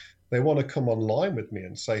support. They want to come online with me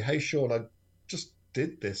and say, hey, Sean, I just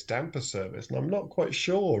did this damper service and I'm not quite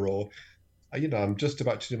sure, or I'm just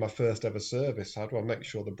about to do my first ever service. How do I make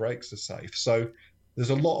sure the brakes are safe? So there's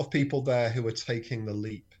a lot of people there who are taking the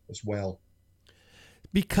leap as well.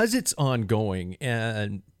 Because it's ongoing,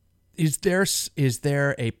 and is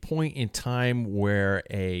there a point in time where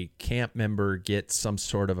a camp member gets some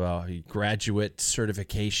sort of a graduate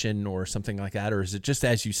certification or something like that? Or is it just,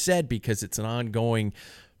 as you said, because it's an ongoing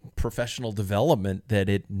professional development, that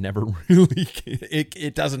it never really,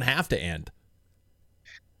 it doesn't have to end?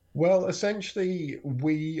 Well, essentially,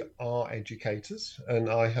 we are educators, and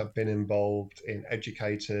I have been involved in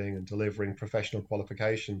educating and delivering professional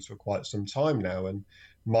qualifications for quite some time now. And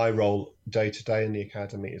my role day to day in the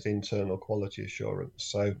academy is internal quality assurance.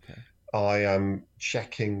 So I am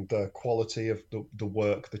checking the quality of the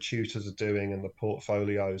work the tutors are doing and the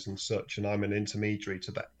portfolios and such. And I'm an intermediary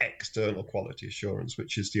to the external quality assurance,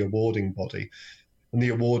 which is the awarding body. And the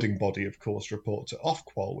awarding body, of course, report to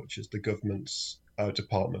Ofqual, which is the government's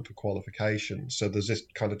Department for Qualifications. So there's this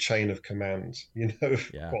kind of chain of command,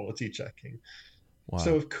 of Yeah. quality checking.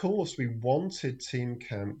 So, Wow. of course, we wanted Team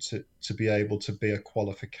Camp to be able to be a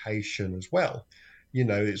qualification as well.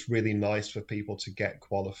 It's really nice for people to get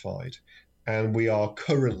qualified. And we are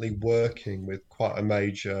currently working with quite a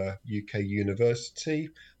major UK university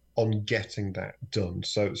on getting that done.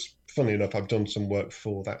 So, it's funny enough, I've done some work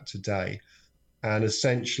for that today. And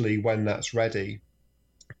essentially, when that's ready,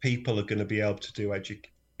 people are going to be able to do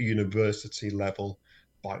university level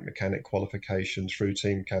bike mechanic qualification through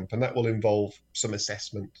Team Camp, and that will involve some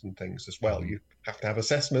assessment and things as well. You have to have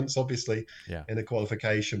assessments, obviously, Yeah. in a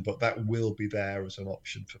qualification, but that will be there as an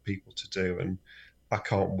option for people to do, and I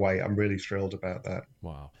can't wait. I'm really thrilled about that.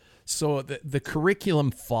 Wow. So the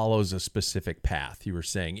curriculum follows a specific path. You were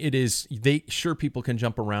saying it is, sure, people can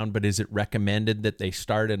jump around, but is it recommended that they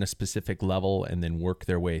start at a specific level and then work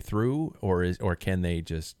their way through, or can they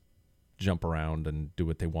just jump around and do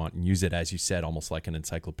what they want and use it, as you said, almost like an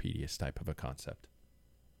encyclopedia type of a concept?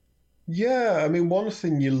 Yeah, I mean, one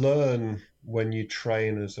thing you learn when you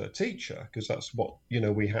train as a teacher, because that's what,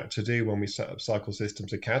 we had to do when we set up Cycle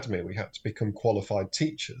Systems Academy. We had to become qualified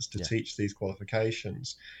teachers to Yeah. teach these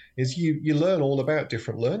qualifications, is you learn all about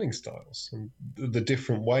different learning styles and the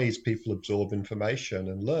different ways people absorb information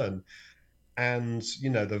and learn, and,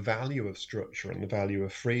 the value of structure and the value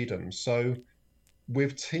of freedom. So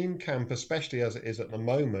with Team Camp, especially as it is at the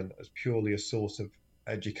moment, as purely a source of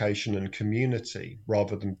education and community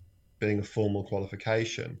rather than being a formal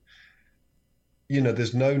qualification,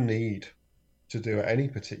 there's no need to do it any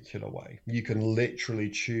particular way. You can literally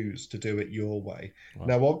choose to do it your way. Wow.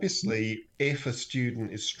 Now, obviously, if a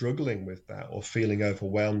student is struggling with that or feeling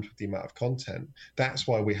overwhelmed with the amount of content, that's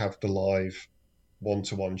why we have the live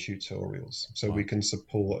one-to-one tutorials, so Wow. we can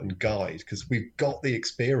support and guide, because we've got the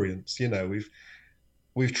experience.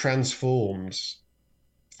 We've transformed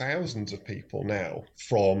thousands of people now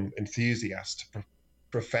from enthusiasts to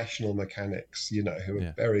professional mechanics, who are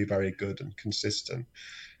Yeah. very, very good and consistent.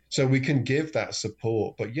 So we can give that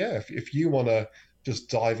support. But yeah, if you want to just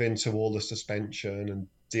dive into all the suspension and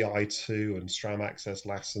DI2 and SRAM access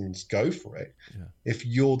lessons, go for it. Yeah. If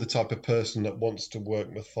you're the type of person that wants to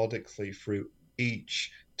work methodically through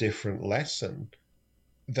each different lesson,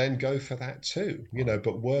 then go for that too.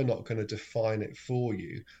 But we're not going to define it for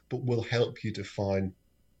you, but we'll help you define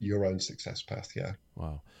your own success path. Yeah.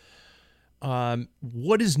 Wow.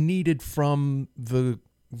 What is needed from the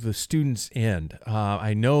students' end?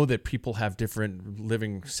 I know that people have different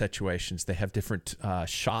living situations. They have different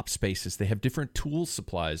shop spaces. They have different tool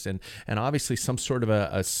supplies, and obviously some sort of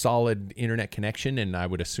a solid internet connection, and I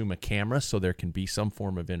would assume a camera, so there can be some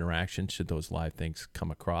form of interaction should those live things come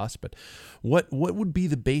across. But what would be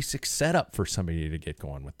the basic setup for somebody to get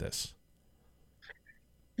going with this?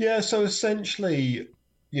 Yeah, so essentially,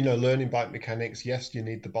 learning bike mechanics, yes, you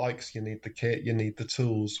need the bikes, you need the kit, you need the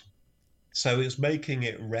tools. So it's making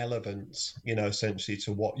it relevant, essentially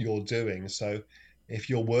to what you're doing. So if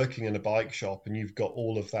you're working in a bike shop and you've got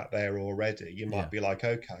all of that there already, you might be like,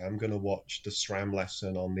 okay, I'm going to watch the SRAM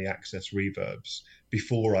lesson on the Access reverbs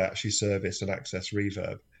before I actually service an Access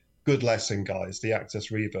reverb. Good lesson, guys. The Access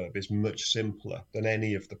reverb is much simpler than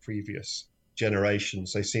any of the previous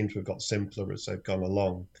generations. They seem to have got simpler as they've gone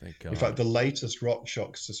along. Thank God. In fact, the latest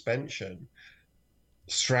RockShox suspension,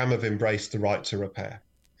 SRAM have embraced the right to repair.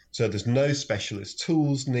 So there's no specialist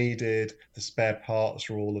tools needed. The spare parts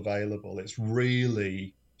are all available. It's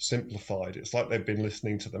really simplified. It's like they've been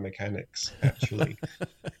listening to the mechanics, actually.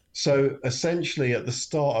 So essentially, at the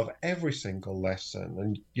start of every single lesson,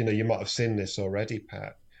 and you might have seen this already,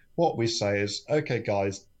 Pat, what we say is, okay,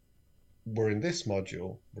 guys, we're in this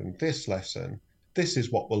module, we're in this lesson, this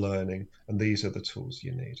is what we're learning, and these are the tools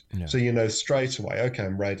you need. Yeah. So you know straight away, okay,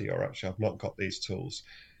 I'm ready, or actually I've not got these tools.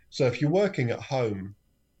 So if you're working at home,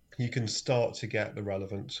 you can start to get the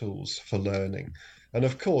relevant tools for learning. And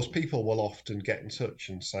of course, people will often get in touch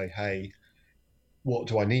and say, hey, what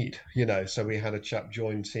do I need? So we had a chap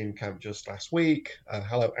join Team Camp just last week.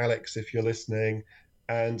 Hello, Alex, if you're listening.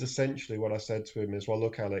 And essentially what I said to him is, well,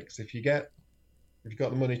 look, Alex, if you've got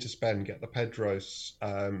the money to spend, get the Pedros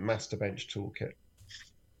Master Bench Toolkit.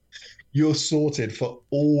 You're sorted for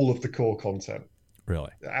all of the core content.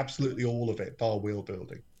 Really? Absolutely all of it, bar wheel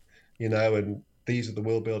building. And these are the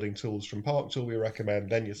wheel building tools from Park Tool we recommend.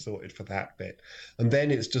 Then you're sorted for that bit. And then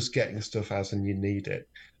it's just getting stuff as and you need it.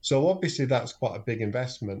 So obviously that's quite a big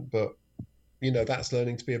investment, but that's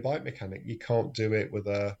learning to be a bike mechanic. You can't do it with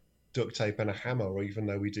a duct tape and a hammer, or even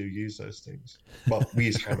though we do use those things. Well, we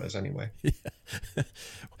use hammers anyway.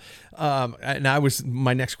 And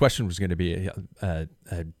my next question was going to be a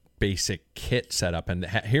basic kit setup, and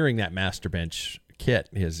hearing that Master Bench kit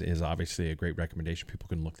is obviously a great recommendation. People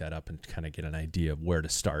can look that up and kind of get an idea of where to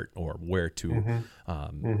start or where to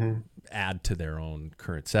add to their own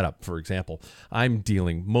current setup. For example, I'm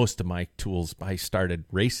dealing most of my tools. I started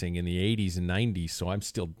racing in the 80s and 90s, so I've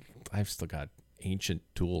still got ancient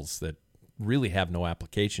tools that really have no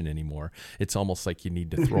application anymore. It's almost like you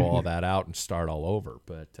need to throw all that out and start all over.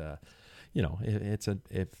 But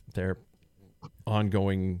if they're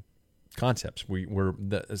ongoing concepts.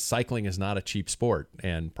 The cycling is not a cheap sport,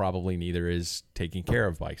 and probably neither is taking care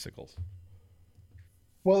of bicycles.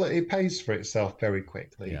 Well, it pays for itself very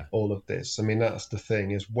quickly, all of this. I mean, that's the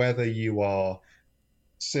thing, is whether you are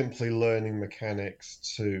simply learning mechanics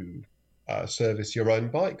to service your own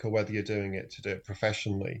bike, or whether you're doing it to do it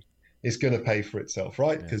professionally, it's going to pay for itself,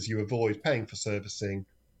 right? Because you avoid paying for servicing,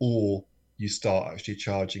 or you start actually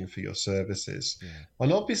charging for your services.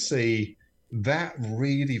 And obviously, that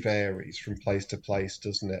really varies from place to place,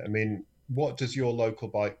 doesn't it? I mean, what does your local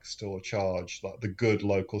bike store charge, like the good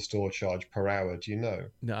local store charge per hour? Do you know?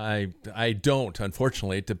 No, I don't.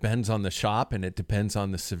 Unfortunately, it depends on the shop, and it depends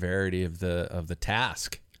on the severity of the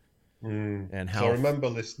task. And how. So I remember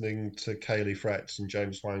listening to Kaylee Fretz and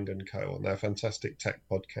James Wang and Co. on their fantastic tech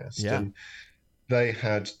podcast, and they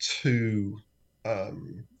had two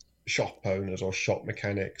shop owners or shop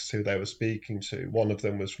mechanics who they were speaking to. One of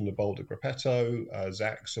them was from the Boulder Gruppetto,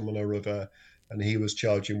 Zach, someone or other, and he was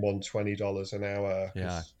charging $120 an hour.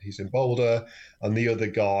 He's in Boulder, and the other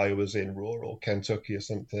guy was in rural Kentucky or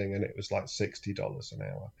something, and it was like $60 an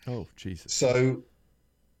hour. Oh, Jesus. So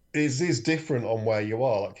it is different on where you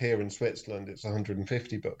are. Like here in Switzerland, it's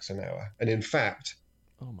 $150 an hour. And in fact,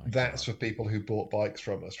 that's for people who bought bikes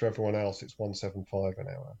from us. For everyone else, it's $175 an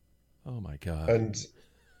hour. Oh my God. And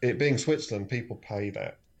it being Switzerland, people pay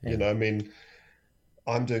that. I mean,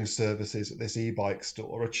 I'm doing services at this e-bike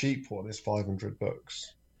store. A cheap one is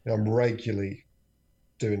 $500. I'm regularly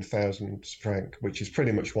doing 1,000 franc, which is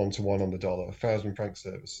pretty much 1-to-1 on the dollar. 1,000 franc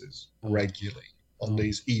services regularly on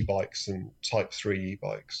these e-bikes and Type 3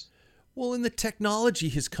 e-bikes. Well, and the technology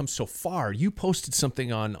has come so far. You posted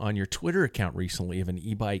something on your Twitter account recently of an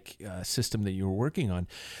e-bike system that you were working on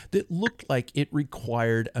that looked like it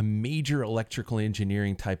required a major electrical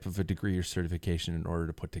engineering type of a degree or certification in order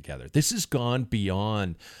to put together. This has gone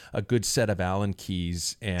beyond a good set of Allen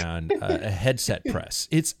keys and a headset press.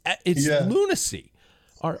 It's lunacy.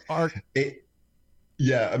 I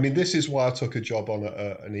mean, this is why I took a job on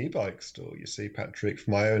an e-bike store, you see, Patrick,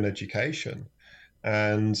 for my own education.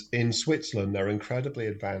 And in Switzerland, they're incredibly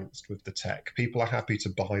advanced with the tech. People are happy to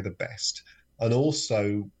buy the best. And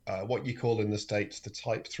also, what you call in the States the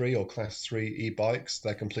Type 3 or Class 3 e-bikes,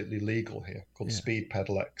 they're completely legal here, called Speed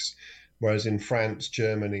Pedelecs. Whereas in France,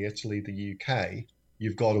 Germany, Italy, the UK,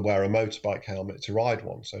 you've got to wear a motorbike helmet to ride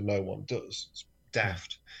one, so no one does. It's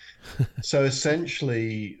daft. So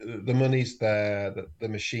essentially, the money's there, the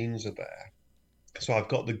machines are there. So I've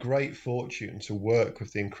got the great fortune to work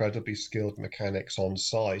with the incredibly skilled mechanics on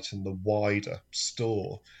site and the wider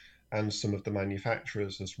store and some of the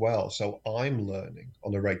manufacturers as well. So I'm learning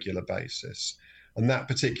on a regular basis. And that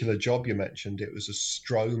particular job you mentioned, it was a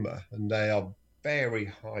Stroma, and they are very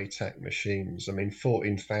high-tech machines. I mean,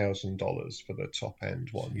 $14,000 for the top-end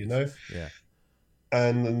one, Yeah.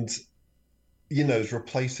 And, it's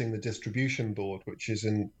replacing the distribution board, which is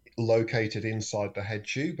located inside the head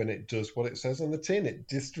tube, and it does what it says on the tin. It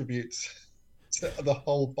distributes the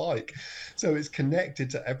whole bike, so it's connected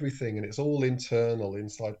to everything, and it's all internal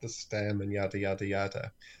inside the stem and yada yada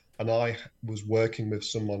yada. And I was working with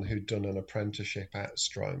someone who'd done an apprenticeship at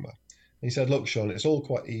Stroma, and he said, look, Sean, it's all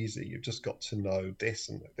quite easy. You've just got to know this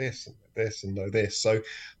and this and this and know this. So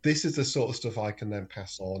this is the sort of stuff I can then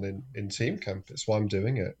pass on in Team Camp. That's why I'm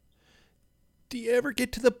doing it. Do you ever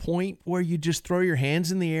get to the point where you just throw your hands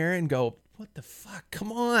in the air and go, what the fuck? Come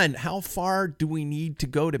on. How far do we need to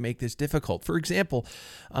go to make this difficult? For example,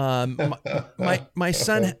 my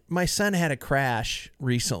son had a crash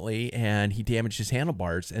recently, and he damaged his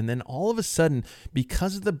handlebars. And then all of a sudden,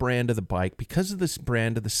 because of the brand of the bike, because of this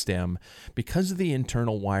brand of the stem, because of the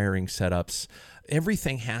internal wiring setups,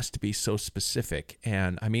 everything has to be so specific.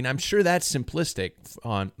 And I mean, I'm sure that's simplistic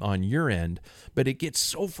on your end, but it gets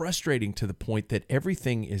so frustrating to the point that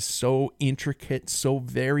everything is so intricate, so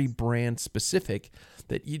very brand specific,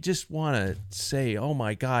 that you just want to say, oh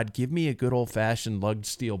my God, give me a good old fashioned lugged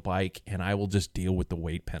steel bike and I will just deal with the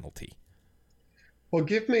weight penalty. Well,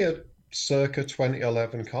 give me a circa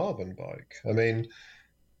 2011 carbon bike. I mean,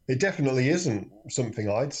 it definitely isn't something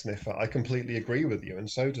I'd sniff at. I completely agree with you, and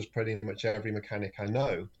so does pretty much every mechanic I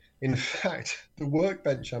know. In fact, the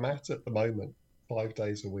workbench I'm at the moment, 5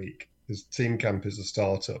 days a week, because Team Camp is a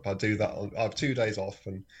startup. I do that. I have 2 days off,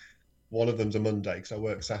 and one of them's a Monday because I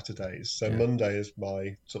work Saturdays. So Yeah. Monday is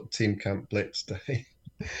my sort of Team Camp Blitz day.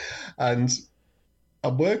 And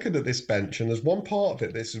I'm working at this bench, and there's one part of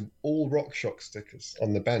it, there's all RockShox stickers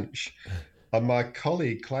on the bench. And my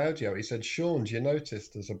colleague Claudio, he said, Sean, do you notice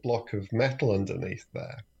there's a block of metal underneath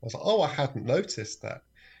there? I was like, oh, I hadn't noticed that.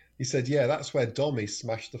 He said, yeah, that's where Dommy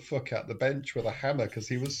smashed the fuck out the bench with a hammer because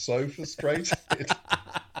he was so frustrated.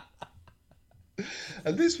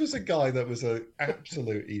 And this was a guy that was an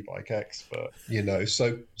absolute e-bike expert, you know.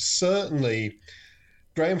 So certainly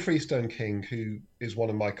Graham Freestone King, who is one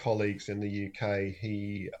of my colleagues in the UK,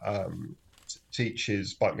 he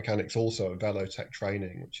teaches bike mechanics also at Velotech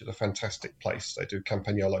Training, which is a fantastic place. They do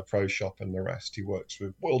Campagnolo Pro Shop and the rest. He works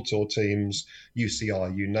with World Tour teams,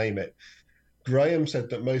 UCI, you name it. Graham said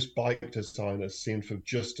that most bike designers seem to have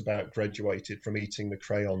just about graduated from eating the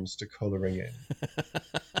crayons to colouring in.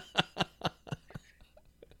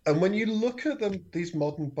 And when you look at them, these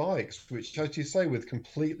modern bikes, which, as you say, with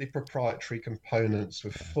completely proprietary components,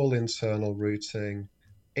 with full internal routing,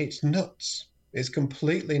 it's nuts. It's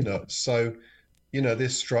completely nuts. So, you know,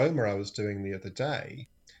 this Stroma I was doing the other day,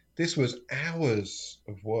 this was hours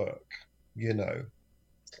of work, you know,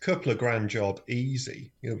 a couple of grand job,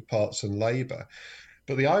 easy, you know, parts and labor.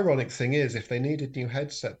 But the ironic thing is, if they needed new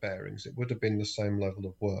headset bearings, it would have been the same level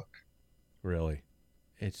of work. Really?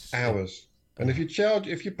 Hours. And if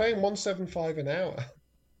you're paying 175 an hour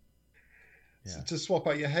to swap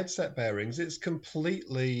out your headset bearings, it's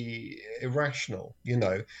completely irrational. You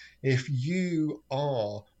know, if you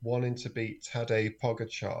are wanting to beat Tadej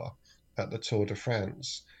Pogacar at the Tour de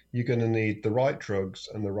France, you're going to need the right drugs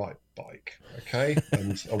and the right bike, okay,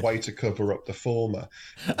 and a way to cover up the former.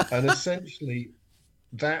 And essentially,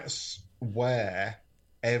 that's where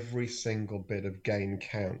every single bit of gain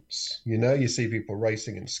counts. You know, you see people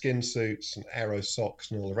racing in skin suits and aero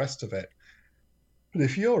socks and all the rest of it. But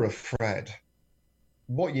if you're a Fred,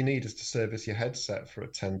 what you need is to service your headset for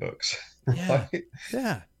 $10, Yeah. right?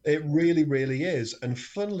 Yeah. It really, really is. And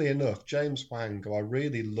funnily enough, James Wang, who I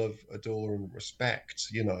really love, adore, and respect,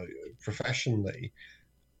 you know, professionally,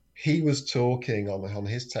 he was talking on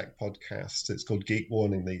his tech podcast, it's called Geek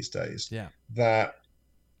Warning these days, that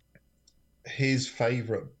his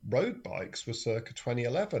favorite road bikes were circa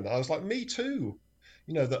 2011. I was like, me too.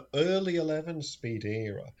 You know, the early 11 speed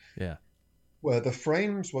era. Yeah. Where the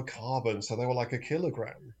frames were carbon, so they were like a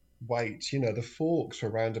kilogram weight. You know, the forks were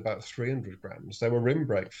around about 300 grams. They were rim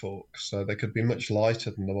brake forks, so they could be much lighter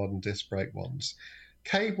than the modern disc brake ones.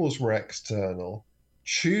 Cables were external,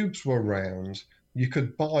 tubes were round. You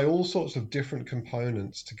could buy all sorts of different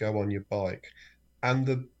components to go on your bike. And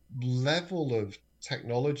the level of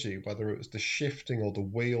technology, whether it was the shifting or the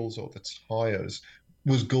wheels or the tires,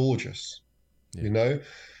 was gorgeous, you know?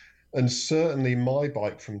 And certainly my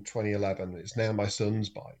bike from 2011 is now my son's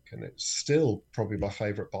bike, and it's still probably my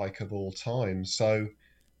favorite bike of all time. So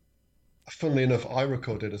funnily enough, I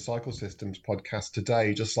recorded a Cycle Systems podcast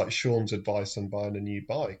today, just like Sean's advice on buying a new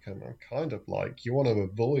bike. And I'm kind of like, you want to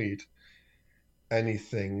avoid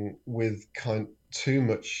anything with too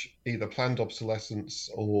much either planned obsolescence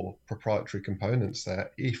or proprietary components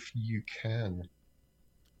there if you can.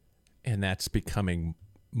 And that's becoming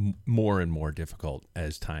more and more difficult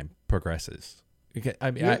as time progresses.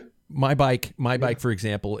 I mean, my bike, for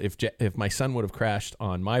example, if my son would have crashed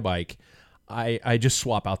on my bike, I just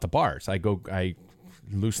swap out the bars. I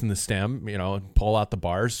loosen the stem, you know, pull out the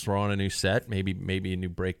bars, throw on a new set, maybe a new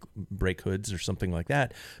brake hoods or something like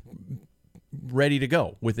that, ready to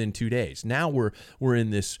go within 2 days. Now we're in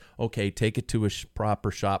this, okay, take it to a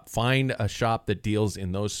proper shop, find a shop that deals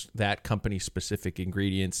in that company specific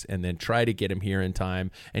ingredients, and then try to get him here in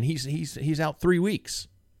time. And he's out 3 weeks.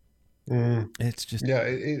 It's just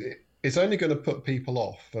it's only going to put people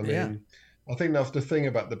off. I mean, I think that's the thing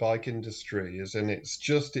about the bike industry, is and it's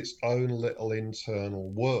just its own little internal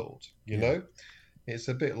world. You know, it's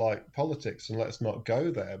a bit like politics, and let's not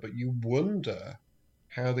go there. But you wonder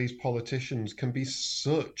how these politicians can be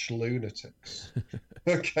such lunatics.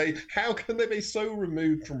 Okay, how can they be so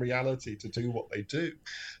removed from reality to do what they do?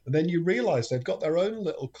 And then you realize they've got their own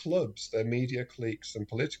little clubs, their media cliques and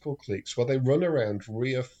political cliques, where they run around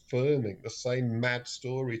reaffirming the same mad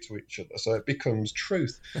story to each other, so it becomes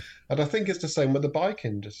truth. And I think it's the same with the bike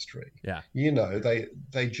industry. Yeah, you know,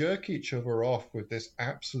 they jerk each other off with this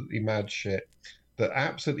absolutely mad shit that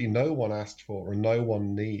absolutely no one asked for and no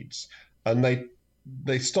one needs, and they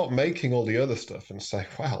they stop making all the other stuff and say,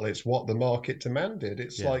 well, it's what the market demanded.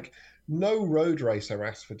 It's Yeah. like no road racer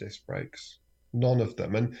asked for disc brakes, none of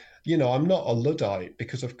them. And, I'm not a Luddite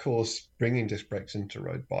because, of course, bringing disc brakes into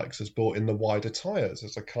road bikes has brought in the wider tires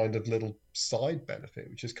as a kind of little side benefit,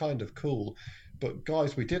 which is kind of cool. But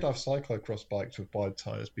guys, we did have cyclocross bikes with wide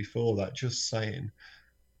tires before that, just saying.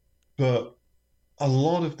 But a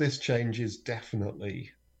lot of this change is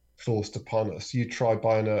definitely forced upon us. You try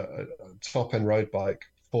buying a top end road bike,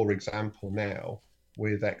 for example, now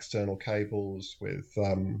with external cables, with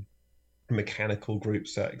mechanical group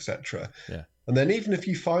set, etc. Yeah. And then even if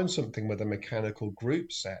you find something with a mechanical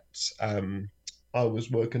group set, I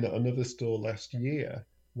was working at another store last year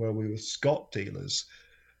where we were Scott dealers,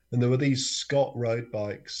 and there were these Scott road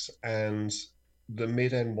bikes, and the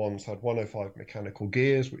mid-end ones had 105 mechanical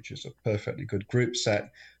gears, which is a perfectly good group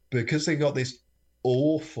set, because they got this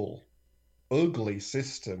awful, ugly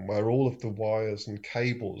system where all of the wires and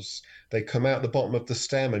cables, they come out the bottom of the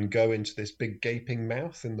stem and go into this big gaping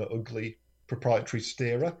mouth in the ugly proprietary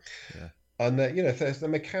steerer. Yeah. And if there's the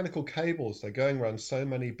mechanical cables, they're going around so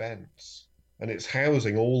many bends, and it's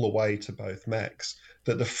housing all the way to both mechs,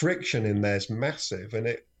 that the friction in there's massive, and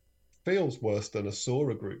it feels worse than a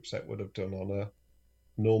Sora group set would have done on a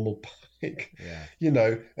normal bike.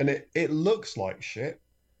 Yeah. And it looks like shit.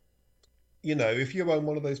 If you own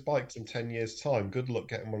one of those bikes in 10 years' time, good luck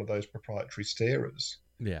getting one of those proprietary steerers.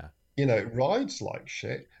 Yeah. It rides like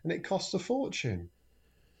shit and it costs a fortune.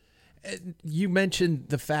 You mentioned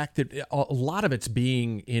the fact that a lot of it's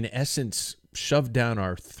being, in essence, shoved down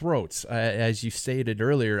our throats. As you stated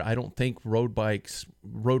earlier, I don't think road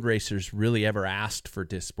racers really ever asked for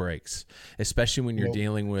disc brakes, especially when you're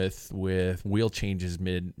dealing with wheel changes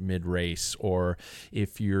mid race, or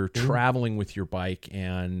if you're traveling with your bike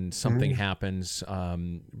and something happens,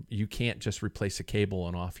 you can't just replace a cable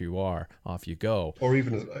and off you go. Or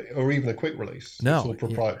even a quick release. No, it's all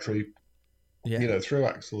proprietary. Yeah. Through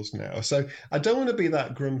axles now. So I don't want to be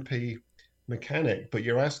that grumpy mechanic, but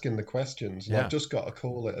you're asking the questions, and I've just got to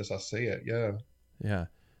call it as I see it. Yeah.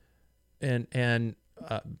 And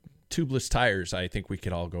tubeless tires, I think we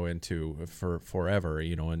could all go into for forever,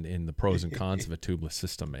 in the pros and cons of a tubeless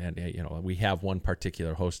system. And, we have one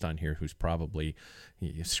particular host on here who's probably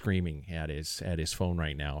screaming at his phone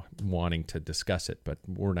right now, wanting to discuss it, but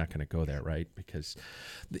we're not going to go there, right? Because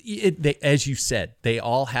as you said, they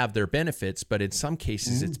all have their benefits, but in some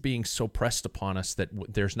cases it's being so pressed upon us that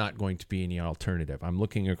there's not going to be any alternative. I'm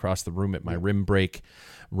looking across the room at my rim brake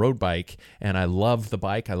road bike, and I love the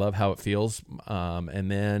bike. I love how it feels. And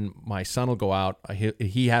then my son will go out.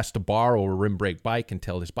 He has to borrow a rim brake bike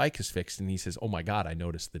until his bike is fixed. And he says, "Oh my God, I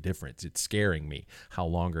noticed the difference. It's scaring me how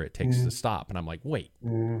longer it takes to stop." And I'm like, "Wait,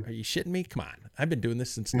 are you shitting me? Come on. I've been doing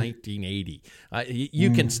this since 1980.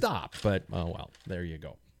 You can stop." But, oh, well, there you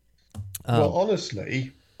go. Well,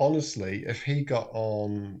 honestly, if he got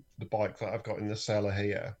on the bike that I've got in the cellar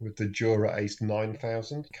here with the Dura Ace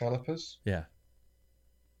 9000 calipers, yeah.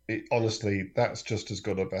 Honestly, that's just as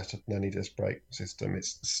good or better than any disc brake system.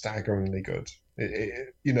 It's staggeringly good.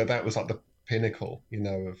 That was like the pinnacle,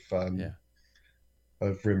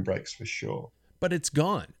 of rim brakes for sure. But it's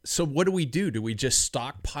gone. So what do? Do we just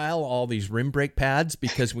stockpile all these rim brake pads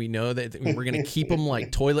because we know that we're going to keep them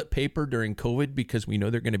like toilet paper during COVID because we know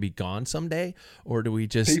they're going to be gone someday? Or do we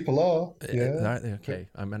just... People are, yeah. Okay,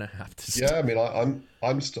 I'm going to have to... Yeah, I mean,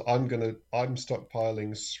 I'm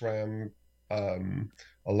stockpiling SRAM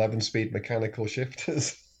 11-speed mechanical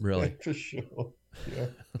shifters. Really? For sure. Yeah.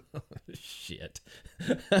 Shit.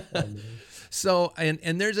 So,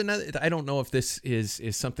 and there's another, I don't know if this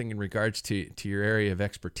is something in regards to your area of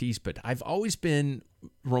expertise, but I've always been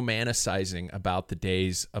romanticizing about the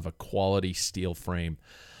days of a quality steel frame.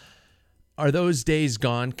 Are those days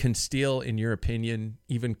gone? Can steel, in your opinion,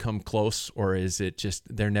 even come close? Or is it just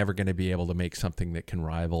they're never going to be able to make something that can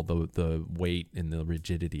rival the weight and the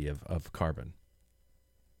rigidity of carbon?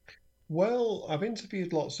 Well, I've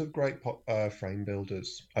interviewed lots of great frame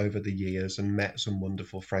builders over the years and met some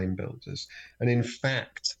wonderful frame builders. And in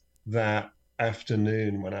fact, that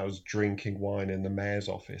afternoon when I was drinking wine in the mayor's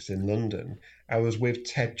office in London, I was with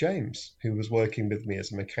Ted James, who was working with me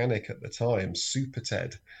as a mechanic at the time, Super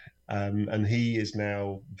Ted. And he is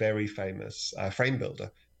now very famous frame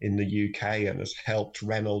builder in the UK and has helped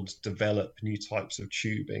Reynolds develop new types of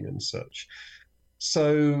tubing and such.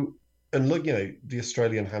 So... And look, the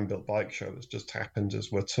Australian Hand-Built Bike Show has just happened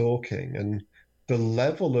as we're talking, and the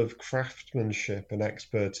level of craftsmanship and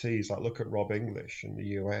expertise, like look at Rob English in the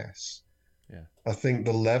US. Yeah. I think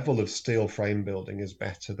the level of steel frame building is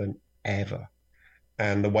better than ever.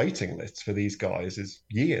 And the waiting list for these guys is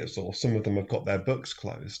years, or some of them have got their books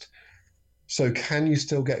closed. So can you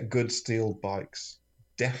still get good steel bikes?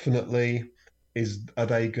 Definitely. Are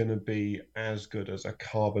they going to be as good as a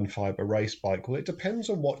carbon fiber race bike? Well, it depends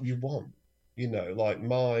on what you want. Like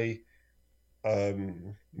my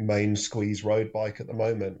main squeeze road bike at the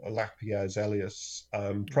moment, a Lapierre Zelius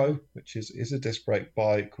Pro, which is a disc brake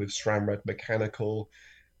bike with SRAM Red mechanical.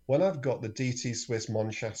 When I've got the DT Swiss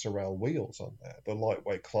Montchasserelle wheels on there, the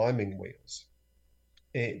lightweight climbing wheels,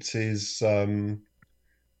 it is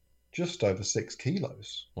just over 6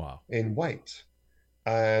 kilos Wow. in weight.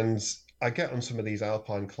 And I get on some of these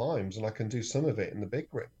alpine climbs and I can do some of it in the big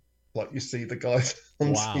ring, like you see the guys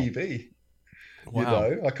on Wow. TV. Wow.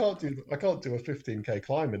 I can't do a 15K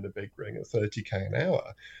climb in the big ring at 30K an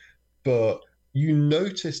hour, but you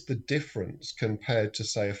notice the difference compared to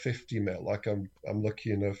say a 50 mil. Like I'm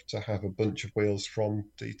lucky enough to have a bunch of wheels from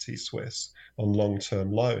DT Swiss on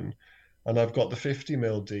long-term loan, and I've got the 50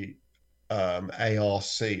 mil D ARC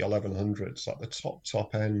 1100s, like the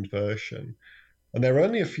top end version, and they're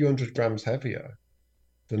only a few hundred grams heavier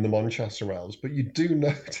than the Montchasserelles, but you do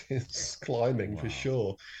notice climbing for Wow.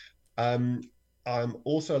 sure. Um, I'm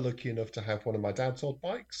also lucky enough to have one of my dad's old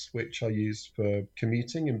bikes, which I use for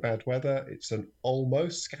commuting in bad weather. It's an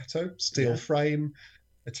Olmo Scato steel Yeah. frame,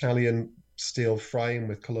 Italian steel frame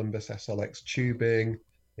with Columbus SLX tubing.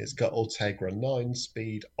 It's got Ultegra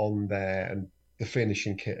 9-speed on there and the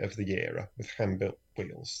finishing kit of the era with hand-built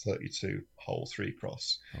wheels, 32 hole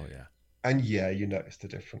 3-cross. Oh, yeah. And yeah, you notice the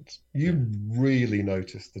difference. Yeah. You really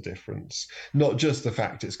notice the difference. Not just the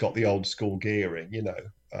fact it's got the old school gearing, Yeah.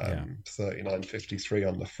 3953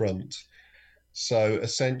 on the front. So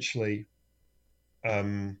essentially,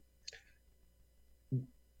 um,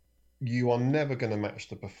 you are never going to match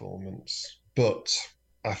the performance, but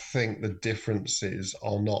I think the differences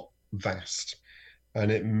are not vast,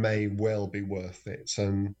 and it may well be worth it.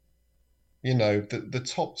 And the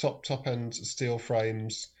top end steel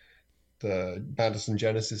frames, the Madison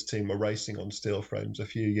Genesis team were racing on steel frames a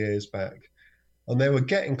few years back, and they were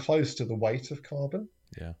getting close to the weight of carbon,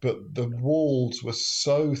 Yeah. but the walls were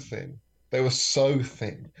so thin. They were so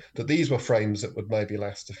thin that these were frames that would maybe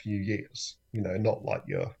last a few years, not like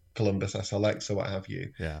your Columbus SLX or what have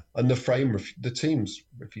you. Yeah. And the teams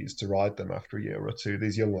refused to ride them after a year or two.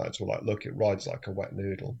 These young lads were like, look, it rides like a wet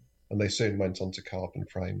noodle. And they soon went on to carbon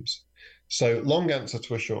frames. So, long answer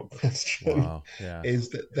to a short question Wow. Yeah. is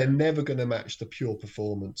that they're never going to match the pure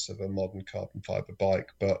performance of a modern carbon fiber bike,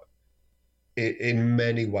 but in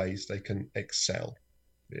many ways they can excel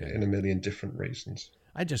in a million different reasons.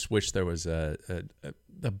 I just wish there was a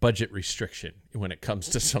budget restriction when it comes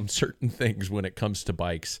to some certain things, when it comes to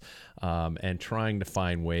bikes, and trying to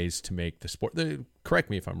find ways to make the sport. Correct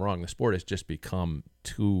me if I'm wrong. The sport has just become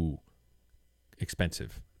too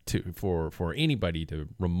expensive for anybody to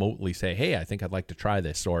remotely say, hey, I think I'd like to try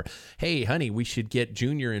this, or hey, honey, we should get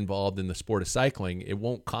Junior involved in the sport of cycling. It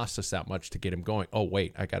won't cost us that much to get him going. Oh,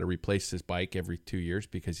 wait, I got to replace his bike every 2 years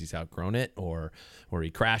because he's outgrown it, or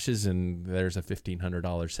he crashes and there's a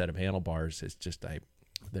 $1,500 set of handlebars. It's just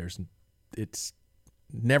it's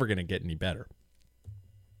never going to get any better.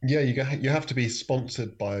 Yeah, you have to be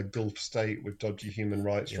sponsored by a Gulf state with dodgy human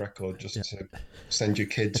rights record just to send your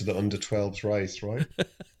kid to the under 12s race, right?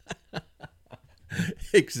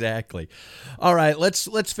 Exactly. All right,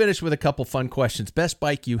 let's finish with a couple fun questions. Best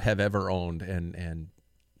bike you have ever owned and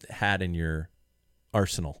had in your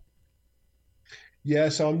arsenal. Yeah,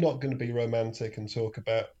 so I'm not going to be romantic and talk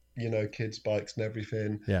about, kids' bikes and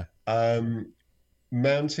everything. Yeah.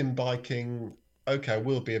 Mountain biking, okay,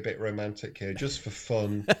 we'll be a bit romantic here, just for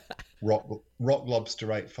fun. Rock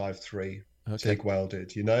Lobster 853, TIG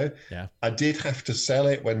welded, Yeah. I did have to sell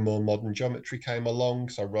it when more modern geometry came along,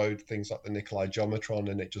 so I rode things like the Nikolai Geometron,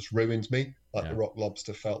 and it just ruined me. The Rock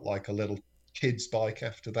Lobster felt like a little kid's bike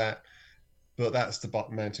after that. But that's the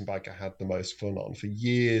mountain bike I had the most fun on for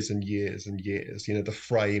years and years and years. The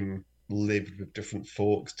frame lived with different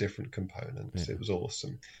forks, different components. It was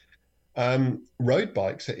awesome. Road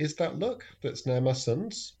bikes, it is that Look that's now my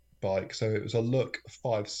son's bike. So it was a Look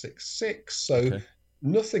 566. So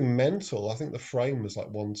nothing mental. I think the frame was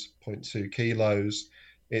like 1.2 kilos.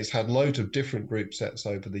 It's had loads of different group sets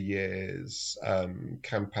over the years.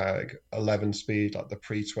 Campag 11-speed, like the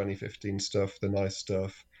pre-2015 stuff, the nice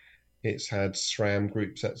stuff. It's had SRAM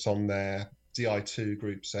group sets on there, DI2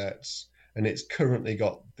 group sets, and it's currently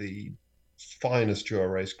got the finest Dura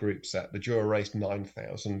Race group set, the Dura Race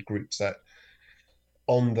 9000 group set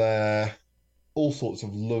on there. All sorts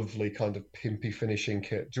of lovely kind of pimpy finishing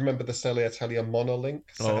kit. Do you remember the Celiatalia Monolink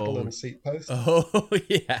saddle and seat post? Oh,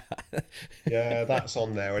 yeah. Yeah, that's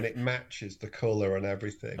on there, and it matches the color and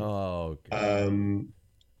everything. Oh, God.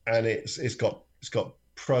 And it's got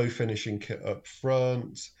pro finishing kit up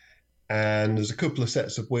front. And there's a couple of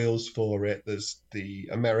sets of wheels for it. There's the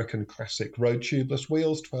American Classic road tubeless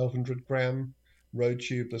wheels, 1200 gram road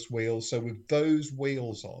tubeless wheels. So with those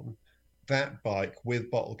wheels on, that bike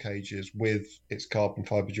with bottle cages, with its carbon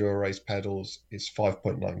fiber dual race pedals, is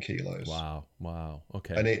 5.9 kilos. Wow.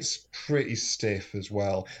 Okay. And it's pretty stiff as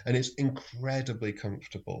well. And it's incredibly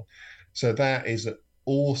comfortable. So that is an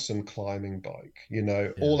awesome climbing bike. Yeah.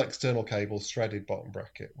 All external cables, threaded bottom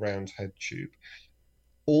bracket, round head tube.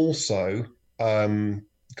 Also,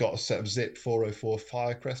 got a set of Zip 404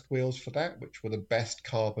 Firecrest wheels for that, which were the best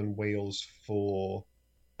carbon wheels for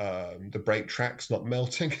the brake tracks not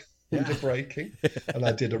melting under braking. And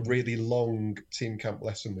I did a really long team camp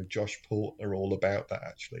lesson with Josh Portner all about that,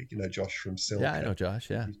 actually. Josh from Silka. Yeah, I know Josh.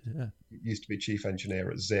 Yeah. He used to be chief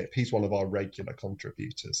engineer at Zip. He's one of our regular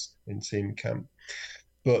contributors in team camp.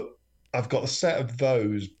 But I've got a set of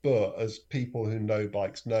those, but as people who know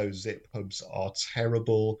bikes know, Zip hubs are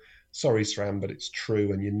terrible. Sorry, SRAM, but it's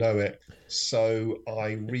true, and you know it. So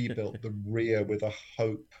I rebuilt the rear with a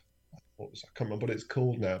Hope. I can't remember what it's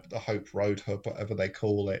called now, but the Hope Road Hub, whatever they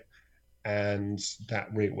call it. And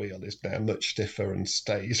that rear wheel is now much stiffer and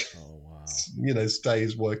stays,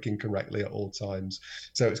 stays working correctly at all times.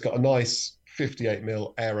 So it's got a nice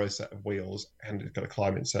 58mm aero set of wheels, and it's got a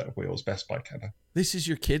climbing set of wheels. Best bike ever. This is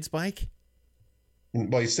your kid's bike?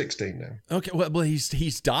 Well, he's 16 now. Okay, well,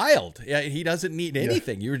 he's dialed. Yeah, he doesn't need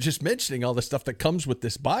anything. You were just mentioning all the stuff that comes with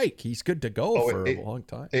this bike. He's good to go for a long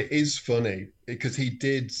time. It is funny because he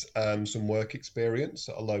did some work experience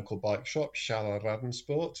at a local bike shop, Schaller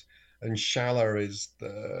Radensport. And Schaller is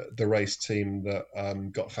the race team that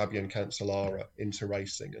got Fabian Cancellara into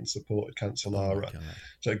racing and supported Cancellara.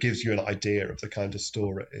 So it gives you an idea of the kind of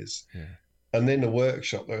store it is. Yeah. And in the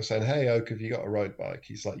workshop, they were saying, "Hey, Oak, have you got a road bike?"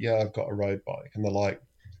 He's like, "Yeah, I've got a road bike." And they're like,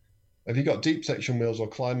 "Have you got deep section wheels or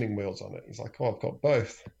climbing wheels on it?" He's like, "Oh, I've got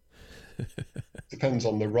both." Depends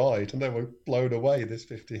on the ride. And they were blown away, this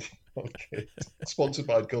 15-year-old kid. Sponsored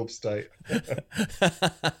by Gulf State.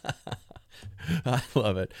 I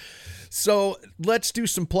love it. So let's do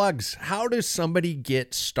some plugs. How does somebody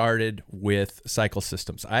get started with Cycle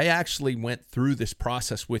Systems? I actually went through this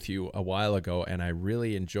process with you a while ago, and I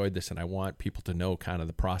really enjoyed this, and I want people to know kind of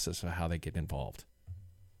the process of how they get involved.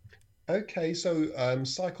 Okay, so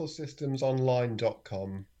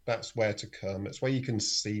cyclesystemsonline.com, that's where to come. It's where you can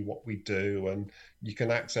see what we do, and you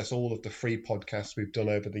can access all of the free podcasts we've done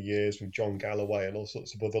over the years with John Galloway and all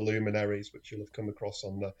sorts of other luminaries, which you'll have come across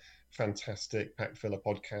on the fantastic Packfiller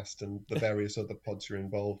podcast and the various other pods you're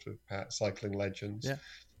involved with, Pat, Cycling Legends.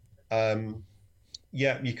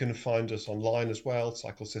 You can find us online as well,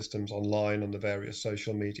 Cycle Systems Online, on the various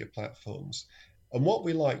social media platforms. And what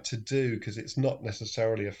we like to do, because it's not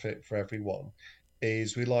necessarily a fit for everyone,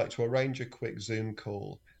 is we like to arrange a quick Zoom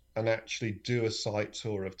call and actually do a site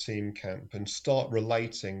tour of Team Camp and start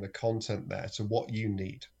relating the content there to what you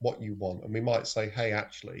need, what you want. And we might say, hey,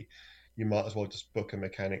 actually, you might as well just book a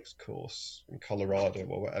mechanics course in Colorado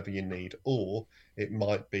or whatever you need. Or it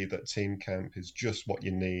might be that Team Camp is just what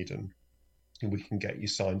you need, and we can get you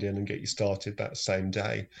signed in and get you started that same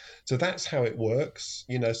day. So that's how it works.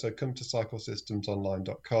 So come to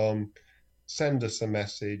cyclesystemsonline.com, send us a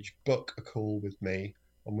message, book a call with me,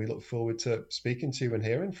 and we look forward to speaking to you and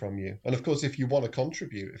hearing from you. And of course, if you want to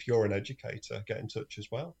contribute, if you're an educator, get in touch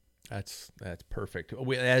as well. That's perfect.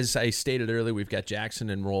 As I stated earlier, we've got Jackson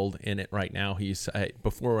enrolled in it right now. He's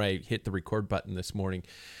before I hit the record button this morning,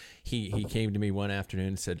 he came to me one afternoon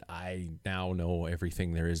and said, "I now know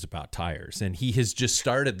everything there is about tires," and he has just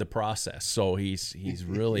started the process. So he's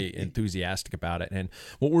really enthusiastic about it. And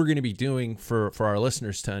what we're going to be doing for our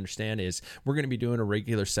listeners to understand is we're going to be doing a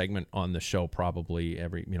regular segment on the show, probably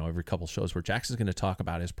every couple shows, where Jackson's going to talk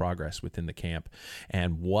about his progress within the camp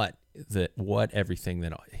and what everything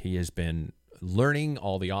that he has been learning,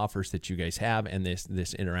 all the offers that you guys have, and this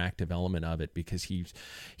interactive element of it, because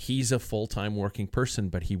he's a full-time working person,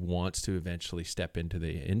 but he wants to eventually step into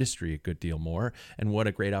the industry a good deal more. And what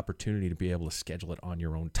a great opportunity to be able to schedule it on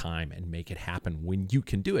your own time and make it happen when you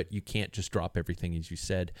can do it. You can't just drop everything, as you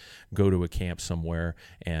said, go to a camp somewhere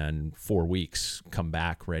and 4 weeks come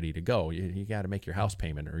back ready to go. You got to make your house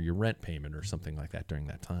payment or your rent payment or something like that during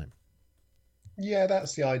that time. Yeah,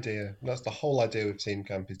 that's the idea. That's the whole idea with Team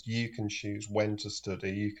Camp, is you can choose when to study,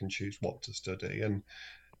 you can choose what to study, and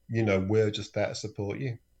we're just there to support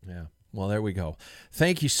you. Yeah. Well, there we go.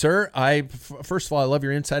 Thank you, sir. First of all, I love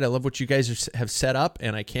your insight. I love what you guys have set up,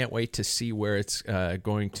 and I can't wait to see where it's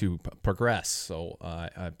going to progress. So I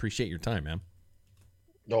appreciate your time, man.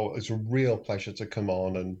 Oh, it's a real pleasure to come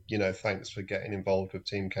on, and thanks for getting involved with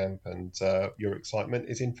Team Camp, and your excitement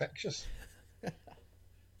is infectious.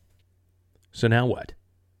 So now what?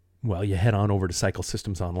 Well, you head on over to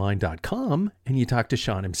cyclesystemsonline.com and you talk to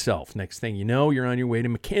Sean himself. Next thing you know, you're on your way to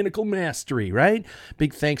mechanical mastery, right?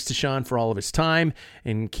 Big thanks to Sean for all of his time.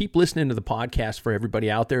 And keep listening to the podcast for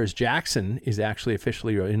everybody out there, as Jackson is actually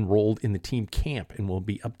officially enrolled in the team camp and will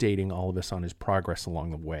be updating all of us on his progress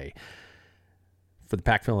along the way. For the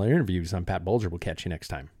Packfiller interviews, I'm Pat Bulger. We'll catch you next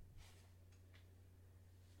time.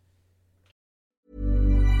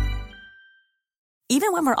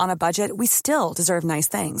 Even when we're on a budget, we still deserve nice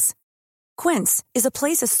things. Quince is a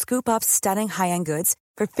place to scoop up stunning high-end goods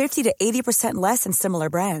for 50 to 80% less than similar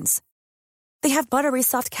brands. They have buttery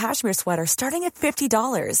soft cashmere sweaters starting at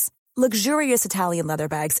 $50, luxurious Italian leather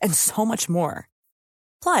bags, and so much more.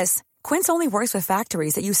 Plus, Quince only works with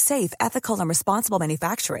factories that use safe, ethical, and responsible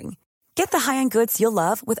manufacturing. Get the high-end goods you'll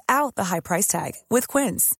love without the high price tag with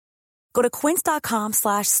Quince. Go to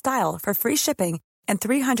quince.com/style for free shipping and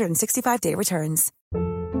 365-day returns.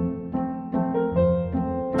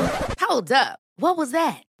 Hold up. What was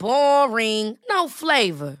that? Boring. No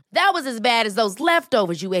flavor. That was as bad as those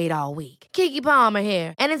leftovers you ate all week. Keke Palmer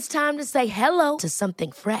here. And it's time to say hello to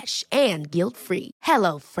something fresh and guilt-free.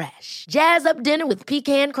 Hello Fresh. Jazz up dinner with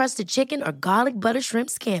pecan-crusted chicken or garlic butter shrimp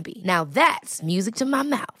scampi. Now that's music to my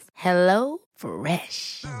mouth. Hello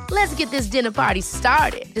Fresh. Let's get this dinner party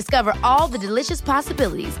started. Discover all the delicious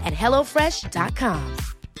possibilities at HelloFresh.com.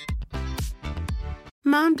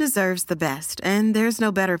 Mom deserves the best, and there's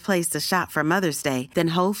no better place to shop for Mother's Day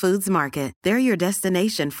than Whole Foods Market. They're your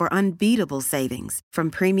destination for unbeatable savings, from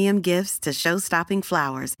premium gifts to show-stopping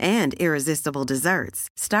flowers and irresistible desserts.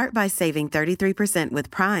 Start by saving 33% with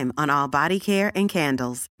Prime on all body care and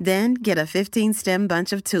candles. Then get a 15-stem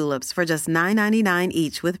bunch of tulips for just $9.99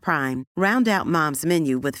 each with Prime. Round out Mom's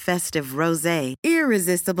menu with festive rosé,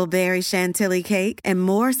 irresistible berry chantilly cake, and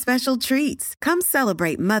more special treats. Come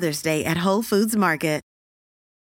celebrate Mother's Day at Whole Foods Market.